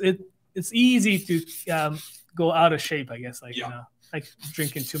it's easy to go out of shape, I guess. Like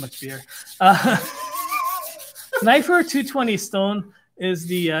drinking too much beer. Knifewear 220 stone is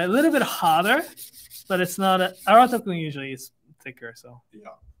a little bit hotter, but it's not. Arato-kun usually is thicker, so. Yeah.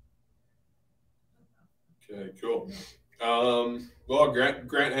 Okay, cool. Well,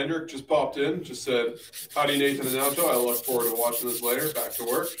 Grant Hendrick just popped in, just said, howdy, Nathan and Naoto. I look forward to watching this later. Back to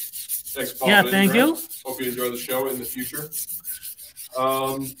work. Thanks for popping in, thank you. Hope you enjoy the show in the future.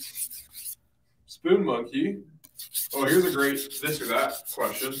 Spoon Monkey. Oh, here's a great this or that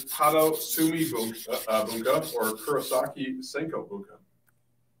question. Hado Sumi Bunka or Kurosaki Senko Bunka?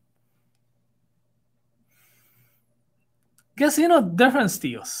 Guess different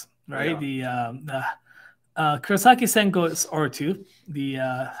styles, right? Yeah. The Kurosaki Senko is R2. The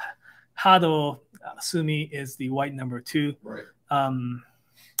Hado Sumi is the white number 2. Right.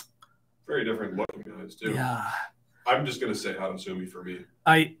 Very different looking guys too. Yeah. I'm just gonna say Hado Sumi for me.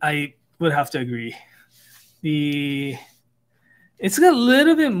 I would have to agree. It's got a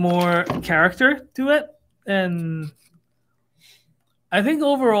little bit more character to it, and I think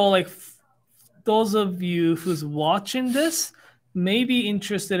overall, those of you who's watching this may be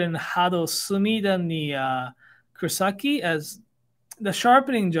interested in Hado Sumi than the Kurosaki, as the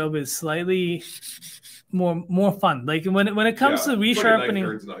sharpening job is slightly more fun. Like when it comes to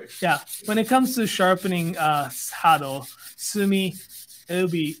resharpening, when it comes to sharpening Hado Sumi, it'll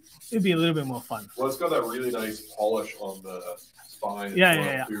be a little bit more fun. Well, it's got that really nice polish on the spine.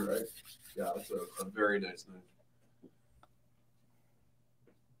 Yeah. Too, right? Yeah, it's a very nice knife.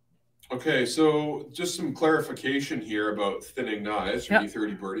 Okay, so just some clarification here about thinning knives from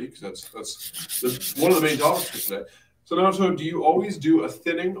E30 Birdie, because that's one of the main topics for today. So Naoto, do you always do a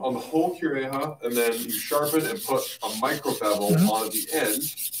thinning on the whole Kireha and then you sharpen and put a micro bevel on at the end,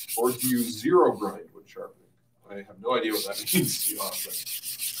 or do you zero grind when sharpening? I have no idea what that means.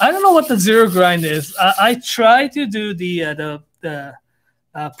 I don't know what the zero grind is. I try to do the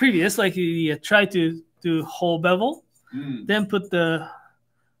previous, try to do whole bevel, then put the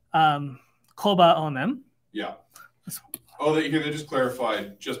koba on them. Yeah. Oh, they just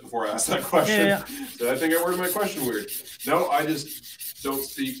clarified just before I asked that question. Yeah. So I think I worded my question weird. No, I just don't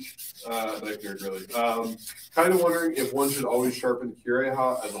speak Knifewear really. Kind of wondering if one should always sharpen the Kirei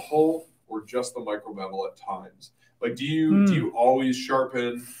as a whole or just the micro bevel at times. Like, do you always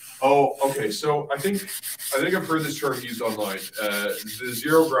sharpen? Oh, okay. So I think I've heard this term used online. The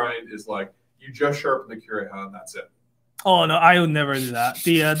zero grind is like you just sharpen the Kirei and that's it. Oh no, I would never do that.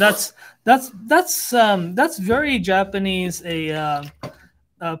 That's very Japanese, a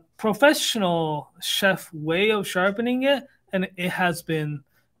professional chef way of sharpening it, and it has been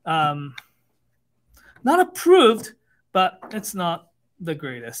not approved, but it's not the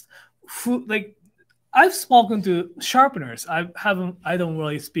greatest. Like I've spoken to sharpeners. I don't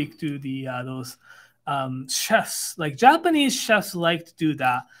really speak to those chefs. Like Japanese chefs like to do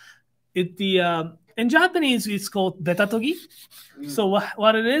that. In Japanese, it's called betatogi. So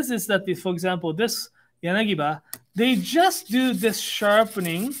what it is that, for example, this yanagiba, they just do this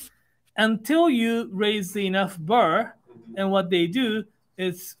sharpening until you raise the enough burr, and what they do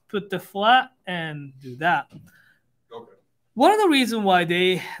is put the flat and do that. Okay. One of the reasons why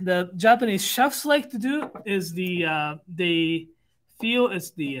the Japanese chefs like to do is they feel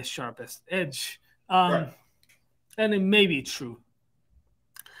it's the sharpest edge, Right. and it may be true.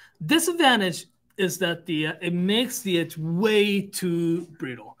 Disadvantage is that it makes the edge way too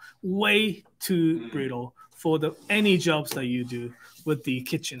brittle for any jobs that you do with the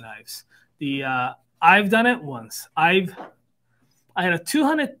kitchen knives. I've done it once. I had a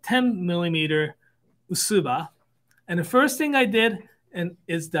 210 millimeter Usuba, and the first thing I did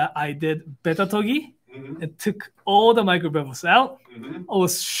is that I did betatogi and took all the micro bevels out. It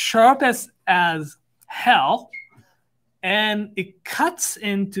was sharp as hell. And it cuts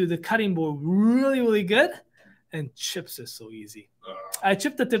into the cutting board really, really good, and chips is so easy. I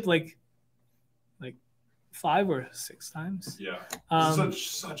chipped the tip like 5 or 6 times. Yeah,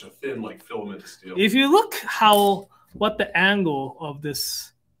 such a thin like filament steel. If you look what the angle of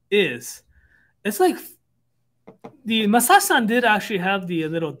this is, it's like the Masashi-san did actually have the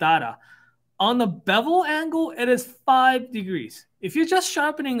little data on the bevel angle. It is 5 degrees. If you're just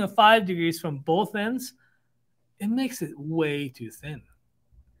sharpening 5 degrees from both ends, it makes it way too thin.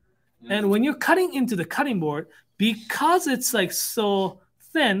 And when you're cutting into the cutting board, because it's like so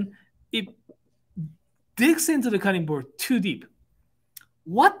thin, it digs into the cutting board too deep.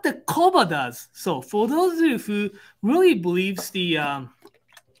 What the koba does, so for those of you who really believes the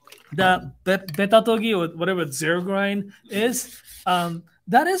betatogi or whatever zero grind is,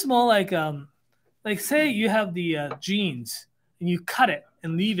 that is more like say you have the jeans and you cut it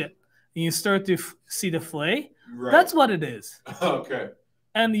and leave it and you start to see the fillet. Right. That's what it is. Okay.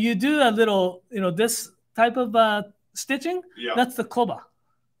 And you do a little, this type of stitching. Yeah. That's the koba.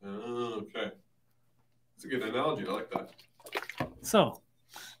 Okay. That's a good analogy. I like that. So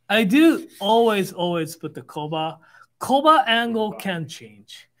I do always put the koba. Koba angle can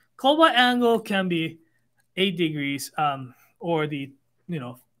change. Koba angle can be 8 degrees or the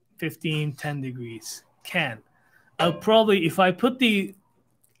 10 degrees can. I'll probably, if I put the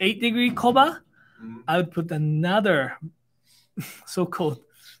 8-degree koba, I would put another so-called.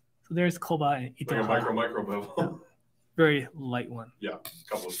 So there's koba and ito. Like a micro bevel. Very light one. Yeah, a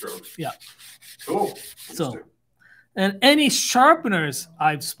couple of strokes. Yeah. Cool. So, and any sharpeners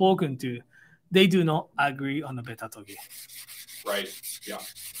I've spoken to, they do not agree on the betatogi. Right. Yeah.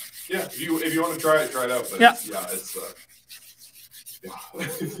 Yeah. If you want to try it out. But yeah. Yeah. It's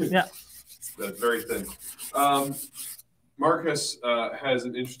yeah. That's very thin. Marcus has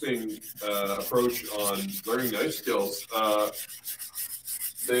an interesting approach on learning knife skills.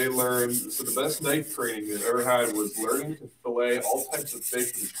 They learned, so the best knife training they've ever had was learning to fillet all types of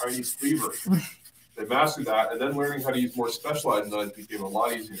fish with a Chinese cleaver. They mastered that, and then learning how to use more specialized knives became a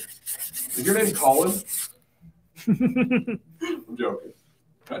lot easier. Is your name Colin? I'm joking.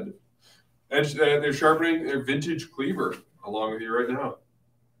 Kind of. And they're sharpening their vintage cleaver along with you right now.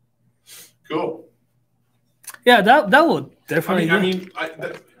 Cool. Yeah, that would definitely.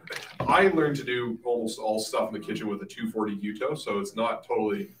 I learned to do almost all stuff in the kitchen with a 240 Yuto, so it's not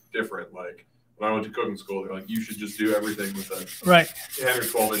totally different. Like when I went to cooking school, they're like, you should just do everything with a 10 or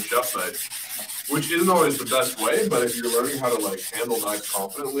 12-inch chef knife, which isn't always the best way. But if you're learning how to like handle knives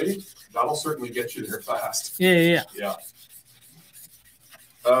confidently, that'll certainly get you there fast. Yeah.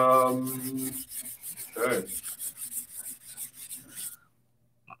 Okay.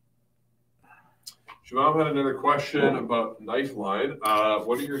 Shimam had another question about Knife Line.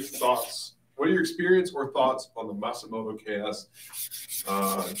 What are your thoughts? What are your experience or thoughts on the Masamoto KS?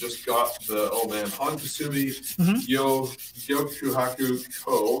 Just got the Han Kasumi Gyokuhaku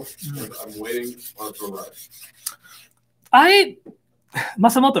Ko, and I'm waiting on it to arrive.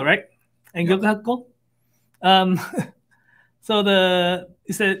 Masamoto, right? And Yeah. Gyokuhakko. So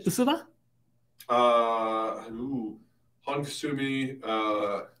is it Usuba? Hansumi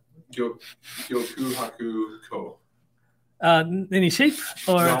Gyokuhaku Ko. Any shape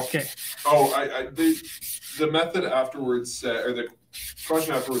or No. okay? Oh, the method afterwards said, or the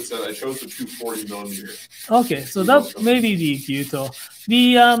question afterwards said, I chose the 240 millimeter. Okay, so that may be the Gyuto.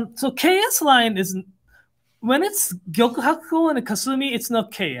 The so KS line is when it's Gyokuhakko and Kasumi, it's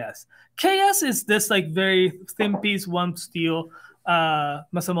not KS. KS is this like very thin piece, one steel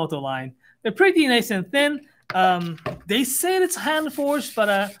Masamoto line. They're pretty nice and thin. They say it's hand forged, but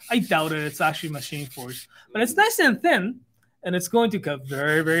I doubt it. It's actually machine forged. But it's nice and thin, and it's going to cut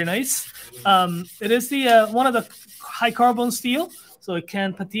very, very nice. It is the one of the high carbon steel, so it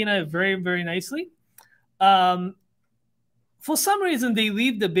can patina very, very nicely. For some reason, they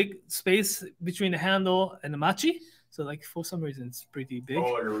leave the big space between the handle and the machi. So, like, for some reason, it's pretty big.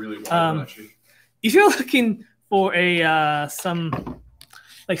 Oh, like a really wide machi. If you're looking for a some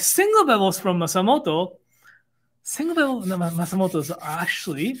like single bevels from Masamoto, single bevel Masamotos are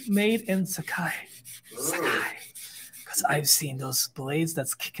actually made in Sakai. Because I've seen those blades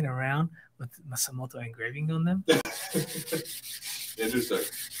that's kicking around with Masamoto engraving on them. Interesting.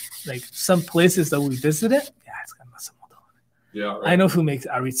 Like some places that we visited, yeah, it's got Masamoto. Yeah, right. I know who makes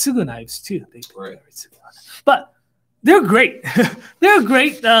Aritsugu knives too. They Right. Aritsugu on it. But they're great. They're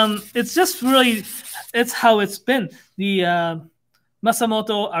great. It's just really, it's how it's been. The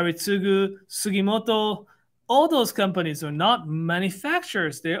Masamoto, Aritsugu, Sugimoto, all those companies are not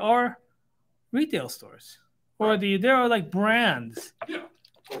manufacturers. They are retail stores, or they are like brands. Yeah.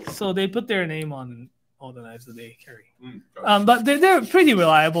 So they put their name on all the knives that they carry. Gotcha. But they're pretty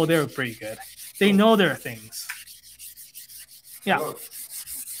reliable. They're pretty good. They know their things. Yeah.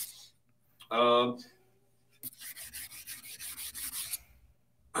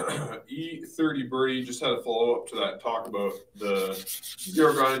 E30 Birdie just had a follow up to that talk about the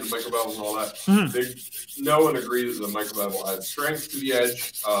zero grind, the micro bevel, and all that. They know and agree that the micro bevel adds strength to the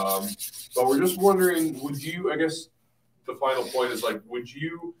edge. But we're just wondering, would you, I guess the final point is like, would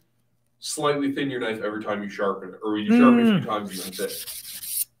you slightly thin your knife every time you sharpen it? Or would you sharpen it a few times and then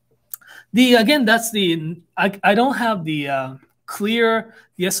thin? Again, that's the, I don't have the clear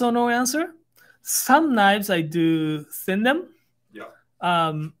yes or no answer. Some knives I do thin them. Yeah.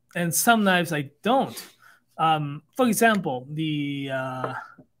 And some knives I don't. For example,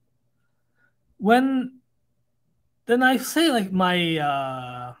 when the knife, say like my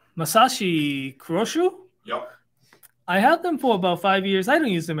Masashi Kuroshu, Yeah. I have them for about 5 years. I don't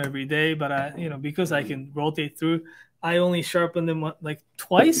use them every day, but because I can rotate through, I only sharpen them like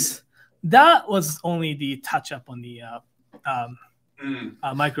twice. That was only the touch up on the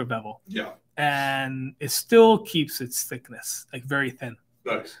micro bevel. Yeah. And it still keeps its thickness, like very thin.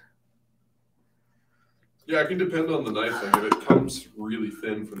 Nice. Yeah, it can depend on the knife. Like if it comes really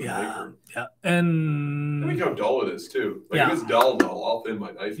thin from the maker. Yeah. And I think how dull it is too. Like if it's dull, I'll thin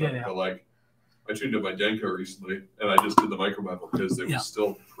my knife up. But like I tuned up my Denko recently and I just did the micro bevel because it was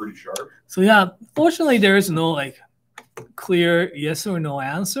still pretty sharp. So yeah, fortunately there is no like clear yes or no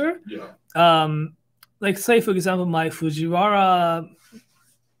answer. Yeah. Like say for example my Fujiwara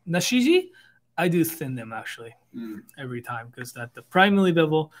Nashiji, I do thin them actually every time because that the primary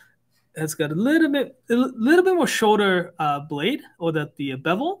bevel has got a little bit more shorter blade or the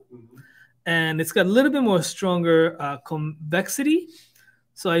bevel, and it's got a little bit more stronger convexity.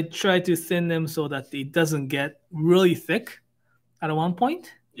 So I try to thin them so that it doesn't get really thick at one point.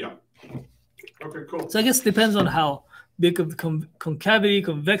 Yeah. Okay, cool. So I guess it depends on how big of the concavity,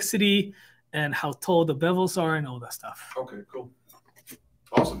 convexity, and how tall the bevels are and all that stuff. Okay, cool.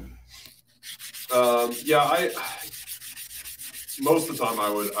 Awesome. Yeah, most of the time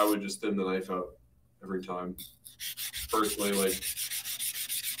I would just thin the knife out every time. Personally, like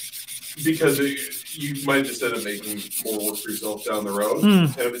because you might just end up making more work for yourself down the road. And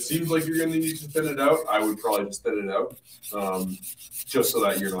if it seems like you're going to need to thin it out, I would probably just thin it out, just so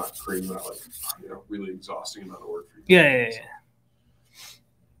that you're not creating that like really exhausting amount of work for you. Yeah.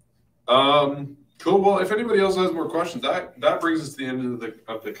 Cool. Well, if anybody else has more questions, that brings us to the end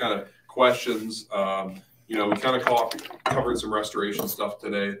of the kind of questions. We kind of covered some restoration stuff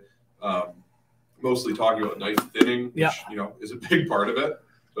today, mostly talking about knife thinning, which is a big part of it,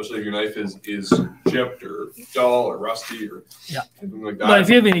 especially if your knife is chipped or dull or rusty or something like that. But if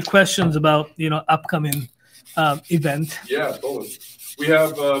you have any questions about upcoming event, totally. We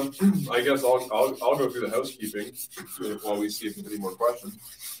have. I guess I'll go through the housekeeping while we see if there's any more questions.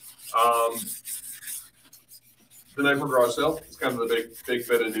 the Knifewear garage sale. It's kind of the big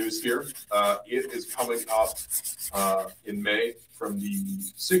bit of news here. It is coming up in May from the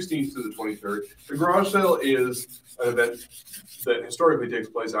 16th to the 23rd. The garage sale is an event that historically takes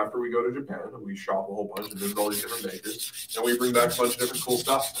place after we go to Japan and we shop a whole bunch and visit all these different makers, and we bring back a bunch of different cool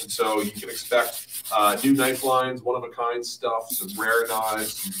stuff. And so you can expect new knife lines, one-of-a-kind stuff, some rare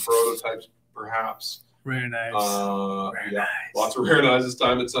knives, some prototypes, perhaps. Rare knives. Rare knives. Lots of rare knives this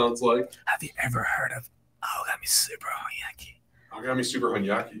time, it sounds like. Have you ever heard of Aogami Super Honyaki? Aogami Super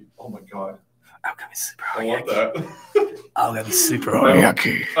Honyaki. Oh my god. Aogami Super I Honyaki. want that. Aogami Super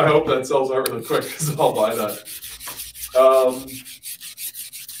Honyaki. I hope that sells out really quick because I'll buy that.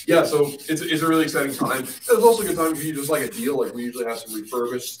 Yeah, so it's a really exciting time. It's also a good time if you just like a deal. Like we usually have some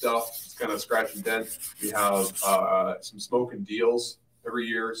refurbished stuff. It's kind of scratch and dent. We have some smoke and deals every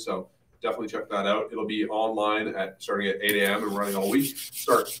year, so definitely check that out. It'll be online starting at 8 a.m. and running all week.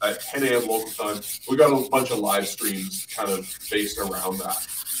 Start at 10 a.m. local time. We got a bunch of live streams kind of based around that.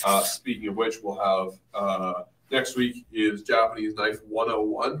 Speaking of which, we'll have next week is Japanese Knife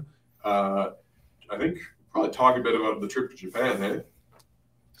 101. I think probably talk a bit about the trip to Japan, hey?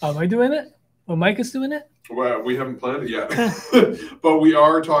 Am I doing it? Well, Mike is doing it? Well, we haven't planned it yet. But we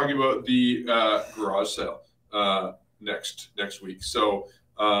are talking about the garage sale next week. So,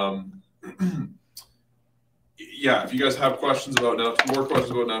 yeah, if you guys have questions about more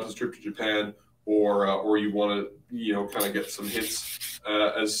questions about Naoto's trip to Japan, or you want to, kind of get some hints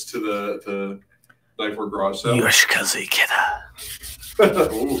as to the Knifewear garage sale. Yoshikazu Ikeda. Ooh,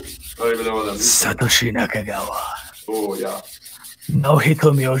 I don't even know what that means. Satoshi Nakagawa. Oh, yeah.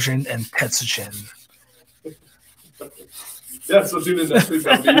 Nohito Myojin and Tetsujin. Yeah, so tune in next week.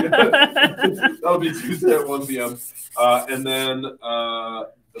 That'll be Tuesday at 1 p.m. And then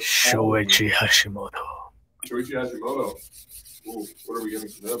Shoichi Hashimoto. Shoichi Hashimoto. Ooh, what are we getting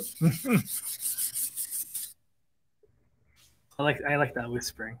for them? I like that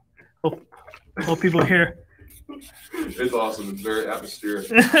whispering. Hope people hear. It's awesome. It's very atmospheric.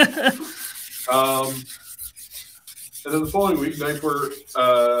 And then the following week,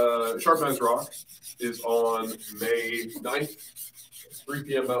 Knifewear Sharp Knives Rock is on May 9th, 3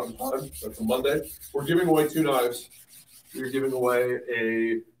 p.m. Mountain Time. That's a Monday. We're giving away 2 knives. We're giving away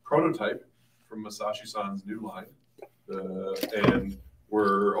a prototype from Masashi-san's new line. And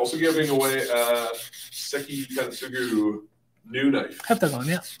we're also giving away a Seki Kansugu new knife. Heptagon,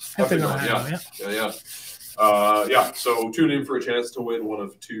 yeah. Yeah. So tune in for a chance to win one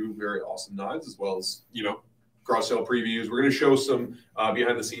of 2 very awesome knives, as well as, garage sale previews. We're going to show some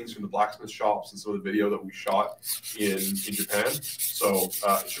behind the scenes from the blacksmith shops and some of the video that we shot in Japan. So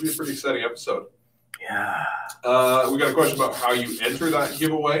it should be a pretty exciting episode. Yeah. We got a question about how you enter that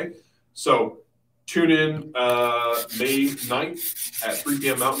giveaway. So tune in May 9th at 3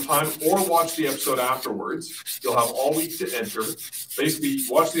 p.m. Mountain Time, or watch the episode afterwards. You'll have all week to enter. Basically,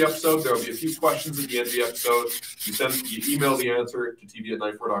 watch the episode. There will be a few questions at the end of the episode. You email the answer to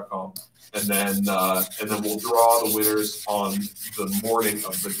tv@knifewear.com. And then we'll draw the winners on the morning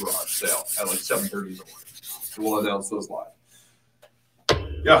of the garage sale at like 7:30 in the morning. And we'll announce those live.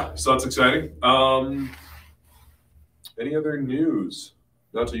 Yeah, so that's exciting. Any other news?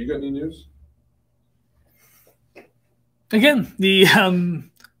 Naoto, you got any news? Again, the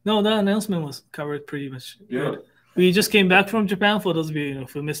announcement was covered pretty much. Yeah. Good. We just came back from Japan. For those of you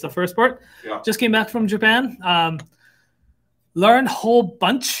who missed the first part, just came back from Japan. Learned a whole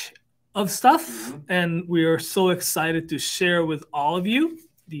bunch of stuff, and we are so excited to share with all of you.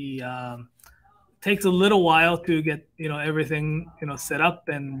 The takes a little while to get everything set up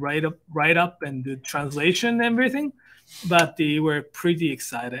and write up and do translation and everything, but we're pretty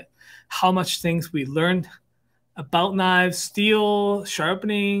excited how much things we learned about knives, steel,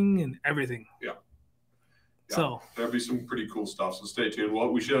 sharpening, and everything. Yeah. So there'll be some pretty cool stuff. So stay tuned. Well,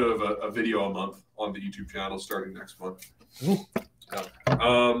 we should have a video a month on the YouTube channel starting next month. Ooh.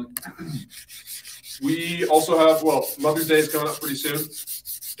 Yeah. We also have, Mother's Day is coming up pretty soon.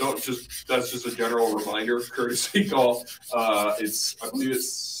 That's just a general reminder, courtesy call. I believe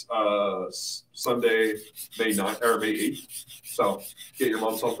it's Sunday, May 9th or May 8th. So get your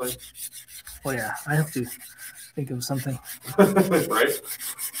mom something. Oh yeah, I have to think of something. Right.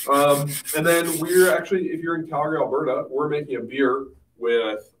 And then we're actually, if you're in Calgary, Alberta, we're making a beer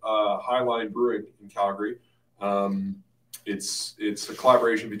with Highline Brewing in Calgary. It's a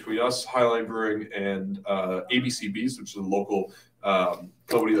collaboration between us, Highline Brewing, and ABCBs, which is a local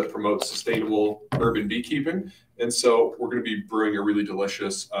company that promotes sustainable urban beekeeping. And so we're going to be brewing a really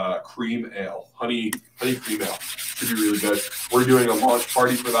delicious cream ale, honey cream ale. Should be really good. We're doing a launch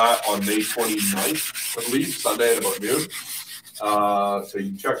party for that on May 29th, I believe, Sunday at about noon. So you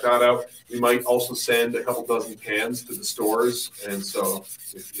can check that out. We might also send a couple dozen cans to the stores, and so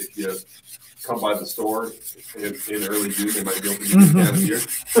if you come by the store in early June, they might be able to give you a can of beer.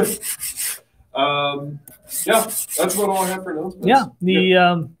 Yeah, that's about all I have for announcements.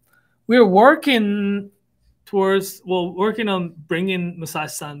 Yeah, we're working working on bringing Masashi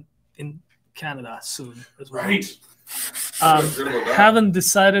San in Canada soon as well. Right. Haven't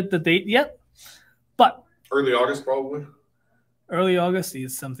decided the date yet, but early August probably. Early August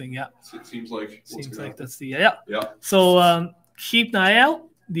is something, yeah. It seems like that's the yeah. So keep an eye out.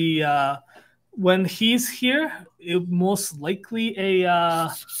 When he's here, it most likely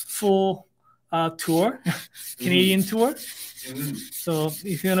a full tour, Canadian tour. So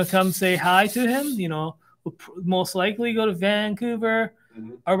if you want to come say hi to him, we'll most likely go to Vancouver,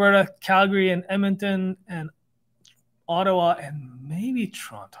 Alberta, Calgary, and Edmonton, and Ottawa, and maybe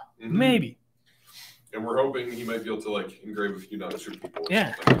Toronto. Maybe. And we're hoping he might be able to engrave a few dinosaur people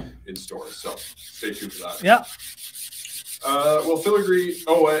in stores. So stay tuned for that. Yeah. Well, filigree.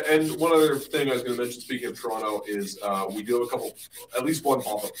 Oh, and one other thing I was going to mention, speaking of Toronto, is we do have at least one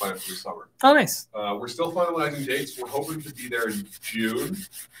pop-up plan for the summer. Oh, nice. We're still finalizing dates. We're hoping to be there in June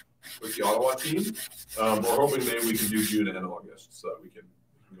with the Ottawa team. We're hoping maybe we can do June and August so that we can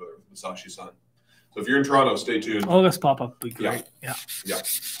go there with Masashi-san. So if you're in Toronto, stay tuned. August pop-up would be great. Yeah.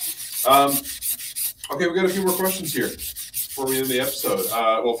 Okay, we got a few more questions here before we end the episode.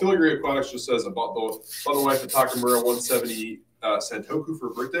 Well, Filigree Aquatics just says, about the wife of Takamura 170 Santoku for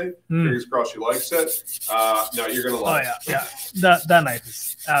her birthday. Fingers crossed she likes it. No, you're going to like it. Oh, yeah. That knife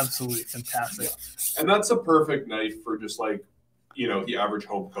is absolutely fantastic. Yeah. And that's a perfect knife for just the average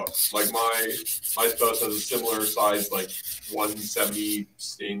home cook. Like my spouse has a similar size, 170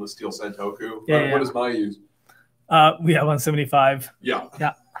 stainless steel Santoku. What does my use? We have 175. Yeah.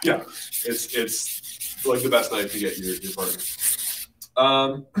 It's the best knife to get your partner.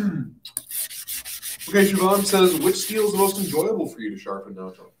 Okay, Siobhan says, which steel is the most enjoyable for you to sharpen,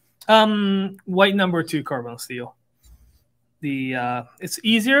 Naoto? White number 2 carbon steel. It's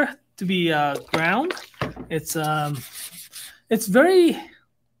easier to be ground. It's very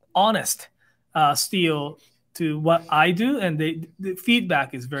honest steel to what I do, and the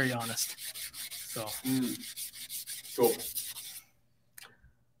feedback is very honest. So cool.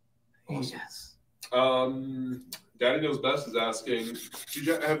 Awesome. Yes. Daddy Knows Best is asking,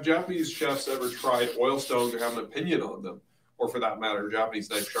 have Japanese chefs ever tried oil stones or have an opinion on them? Or for that matter, Japanese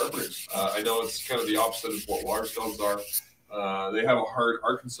knife sharpeners? I know it's kind of the opposite of what water stones are. They have a hard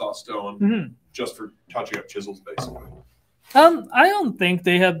Arkansas stone just for touching up chisels, basically. I don't think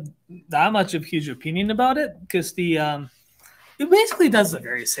they have that much of a huge opinion about it, because it basically does the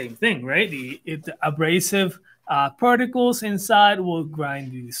very same thing, right? The abrasive particles inside will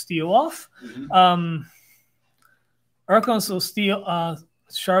grind the steel off. Arkansas steel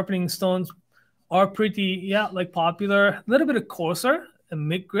sharpening stones are pretty popular, a little bit coarser and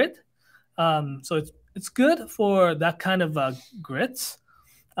mid grit. So it's good for that kind of grits.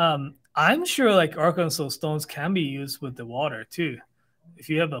 I'm sure Arkansas stones can be used with the water too, if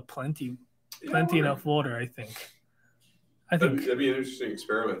you have plenty enough water. I think that'd be an interesting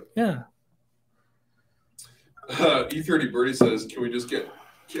experiment. Yeah. E30 Birdie says, can we just get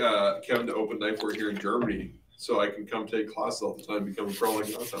Kevin to open Knifewear here in Germany so I can come take classes all the time, become a pro like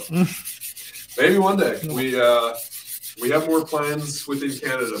Naoto? Maybe one day. We have more plans within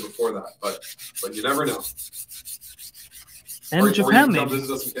Canada before that, but you never know. And Japan, or you can come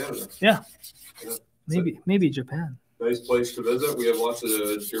visit us in Canada. Yeah. Maybe Japan. Nice place to visit. We have lots of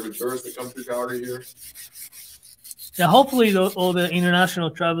German tourists that come through Calgary here. Yeah, hopefully all the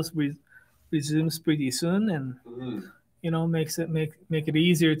international travels resumes pretty soon, and make it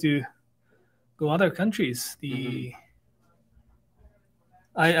easier to go other countries.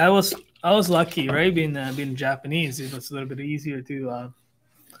 I was lucky, right? Being Japanese, it was a little bit easier to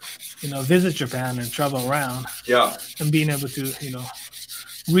visit Japan and travel around. Yeah. And being able to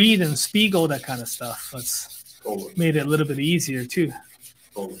read and speak all that kind of stuff. That's made it a little bit easier too.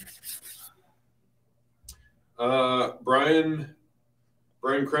 Totally. Brian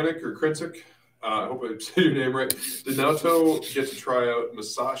Krennick or Krensick, I hope I say your name right. Did Naoto get to try out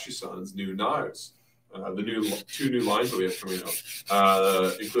Masashi-san's new knives? The two new lines that we have coming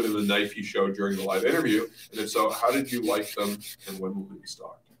out, including the knife he showed during the live interview. And if so, how did you like them, and when will they be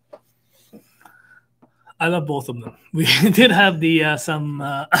stocked? I love both of them. We did have the some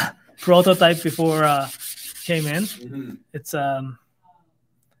prototype before came in.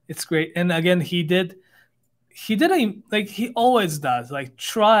 It's great, and again he did like he always does,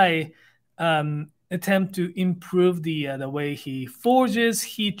 try attempt to improve the way he forges,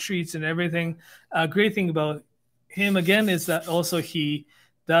 heat treats, and everything. Great thing about him again is that also he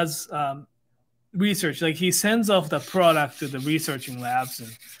does research. Like he sends off the product to the researching labs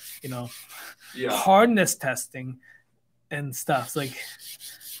and hardness testing and stuff. Like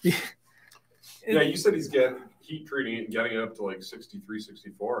you said he's heat treating it and getting it up to like 63,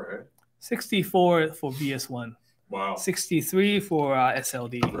 64, eh? 64 for VS1. Wow. 63 for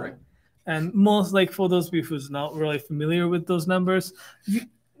SLD. Right. And most, like, for those people who's not really familiar with those numbers,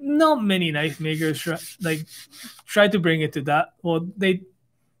 not many knife makers try to bring it to that. Well, they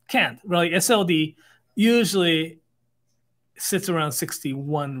can't. Really, SLD usually sits around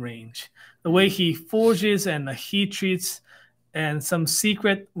 61 range. The way he forges and the heat treats and some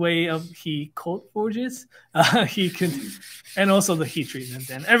secret way of he cold forges, he can, and also the heat treatment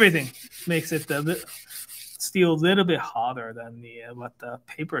and everything makes it the steel a little bit hotter than what the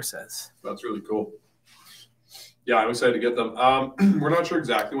paper says. That's really cool. Yeah, I'm excited to get them. We're not sure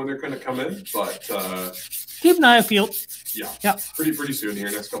exactly when they're going to come in, but keep an eye peeled. Yeah, pretty soon here,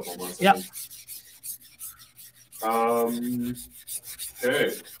 next couple of months. Yeah. Okay,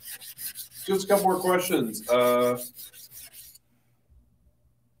 just a couple more questions.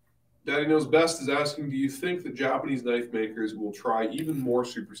 Daddy Knows Best is asking, do you think that Japanese knife makers will try even more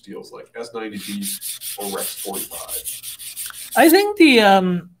super steels like S90B or Rex 45?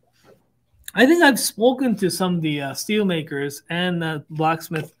 I think I've spoken to some of the steel makers and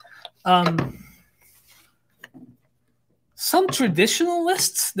blacksmith. Some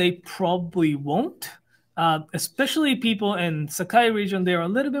traditionalists, they probably won't. Especially people in Sakai region, they're a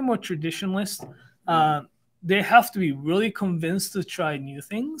little bit more traditionalist. They have to be really convinced to try new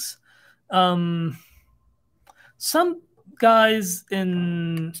things. Some guys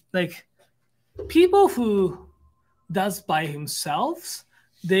in people who does by themselves,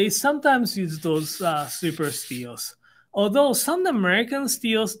 they sometimes use those super steels. Although some American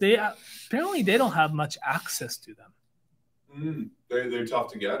steels, apparently they don't have much access to them. They're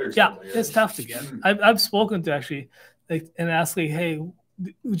tough to get, or something? Yeah, it's tough to get. I've spoken to actually and asked hey,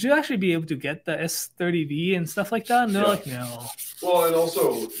 would you actually be able to get the S30V and stuff like that? And they're like, no. Well, and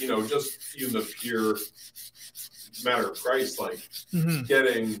also, just even the pure matter of price,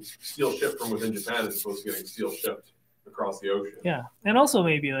 getting steel shipped from within Japan as opposed to getting steel shipped across the ocean. Yeah, and also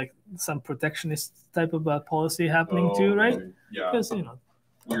maybe some protectionist type of policy happening too, right? Yeah, because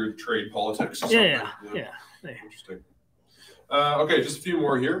weird trade politics. Or something. Yeah. Interesting. Okay, just a few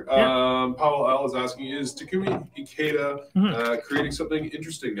more here. Paul L is asking, is Takumi Ikeda creating something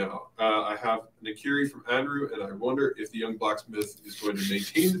interesting now? I have an inquiry from Andrew, and I wonder if the young blacksmith is going to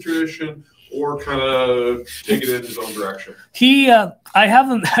maintain the tradition or kind of take it in his own direction. I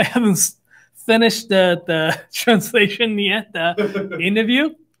haven't finished the translation yet, the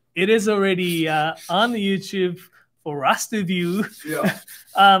interview. It is already on YouTube for us to view. Yeah. He's...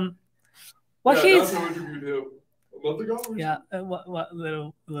 That's how I interviewed him. Month ago? Yeah, what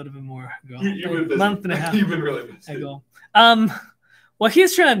little bit more ago. You've been busy. Month and a half. You've been really busy. Ago. What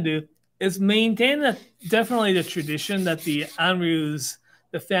he's trying to do is maintain definitely the tradition that the Anryus,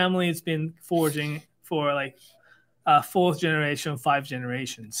 the family, has been forging for fourth generation, 5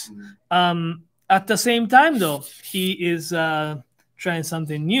 generations. At the same time, though, he is trying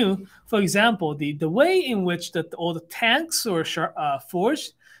something new. For example, the way in which all the tanks are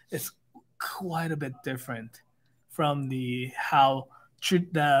forged is quite a bit different from how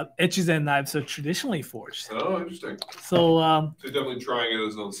the edges and knives are traditionally forged. Oh, interesting. So he's definitely trying it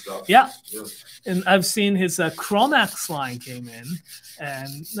his own stuff. Yeah. And I've seen his Chromax line came in,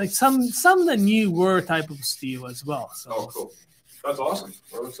 and some of the newer type of steel as well. So. Oh, cool. That's awesome.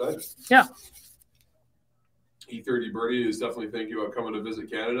 I'm excited. Yeah. E30 Birdie is definitely thinking about coming to visit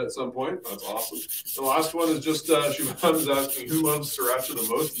Canada at some point. That's awesome. The last one is just Siobhan is asking, who loves sriracha the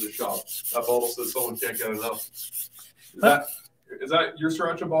most in the shop? That bottle says someone can't get enough. Is that your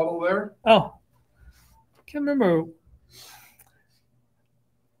sriracha bottle there? Oh, can't remember.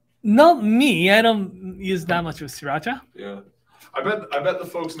 Not me. I don't use that much of sriracha. Yeah. I bet the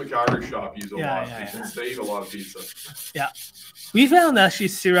folks in the Calgary shop use a lot. Yeah. They eat a lot of pizza. Yeah. We found actually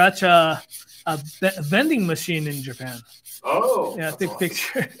sriracha a vending machine in Japan. Oh, yeah, take a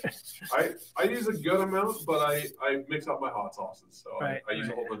picture. I use a good amount, but I mix up my hot sauces, so I use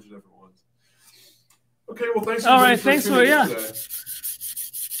a whole bunch of different ones. Okay, well, thanks. All right, thanks for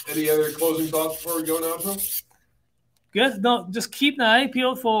Any other closing thoughts before we go now, Tom? Good. No, just keep an eye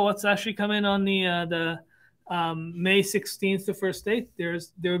peeled for what's actually coming on the May 16th, the first date. There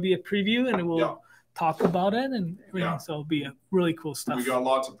will be a preview, and it will. Talk about it and everything, so it'll be a really cool stuff. We got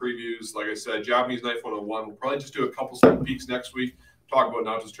lots of previews. Like I said, Japanese Knife 101. We'll probably just do a couple sneak peeks next week. Talk about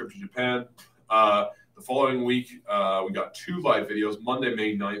Naoto's trip to Japan. The following week, we got 2 live videos. Monday,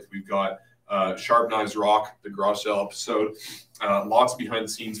 May 9th, we've got Sharp Knives Rock, the garage sale episode. Lots of behind the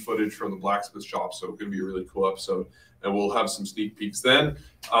scenes footage from the blacksmith shop, so it's going to be a really cool episode. And we'll have some sneak peeks then.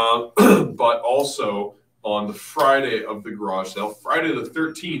 But also on the Friday of the garage sale, Friday the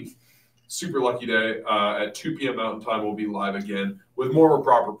 13th, super lucky day, at 2 p.m. Mountain Time, we'll be live again with more of a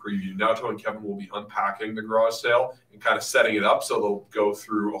proper preview. Naoto and Kevin will be unpacking the garage sale and kind of setting it up. So they'll go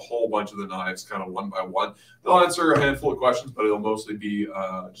through a whole bunch of the knives kind of one by one. They'll answer a handful of questions, but it'll mostly be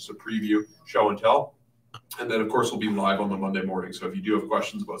just a preview, show and tell. And then, of course, we'll be live on the Monday morning. So if you do have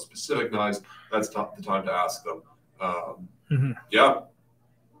questions about specific knives, that's the time to ask them. Yeah.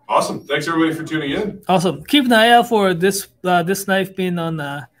 Awesome. Thanks, everybody, for tuning in. Awesome. Keep an eye out for this knife being on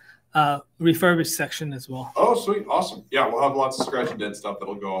the refurbished section as well. Oh, sweet. Awesome. Yeah, we'll have lots of scratch and dent stuff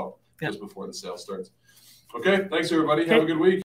that'll go up just before the sale starts. Okay. Thanks, everybody. Have a good week.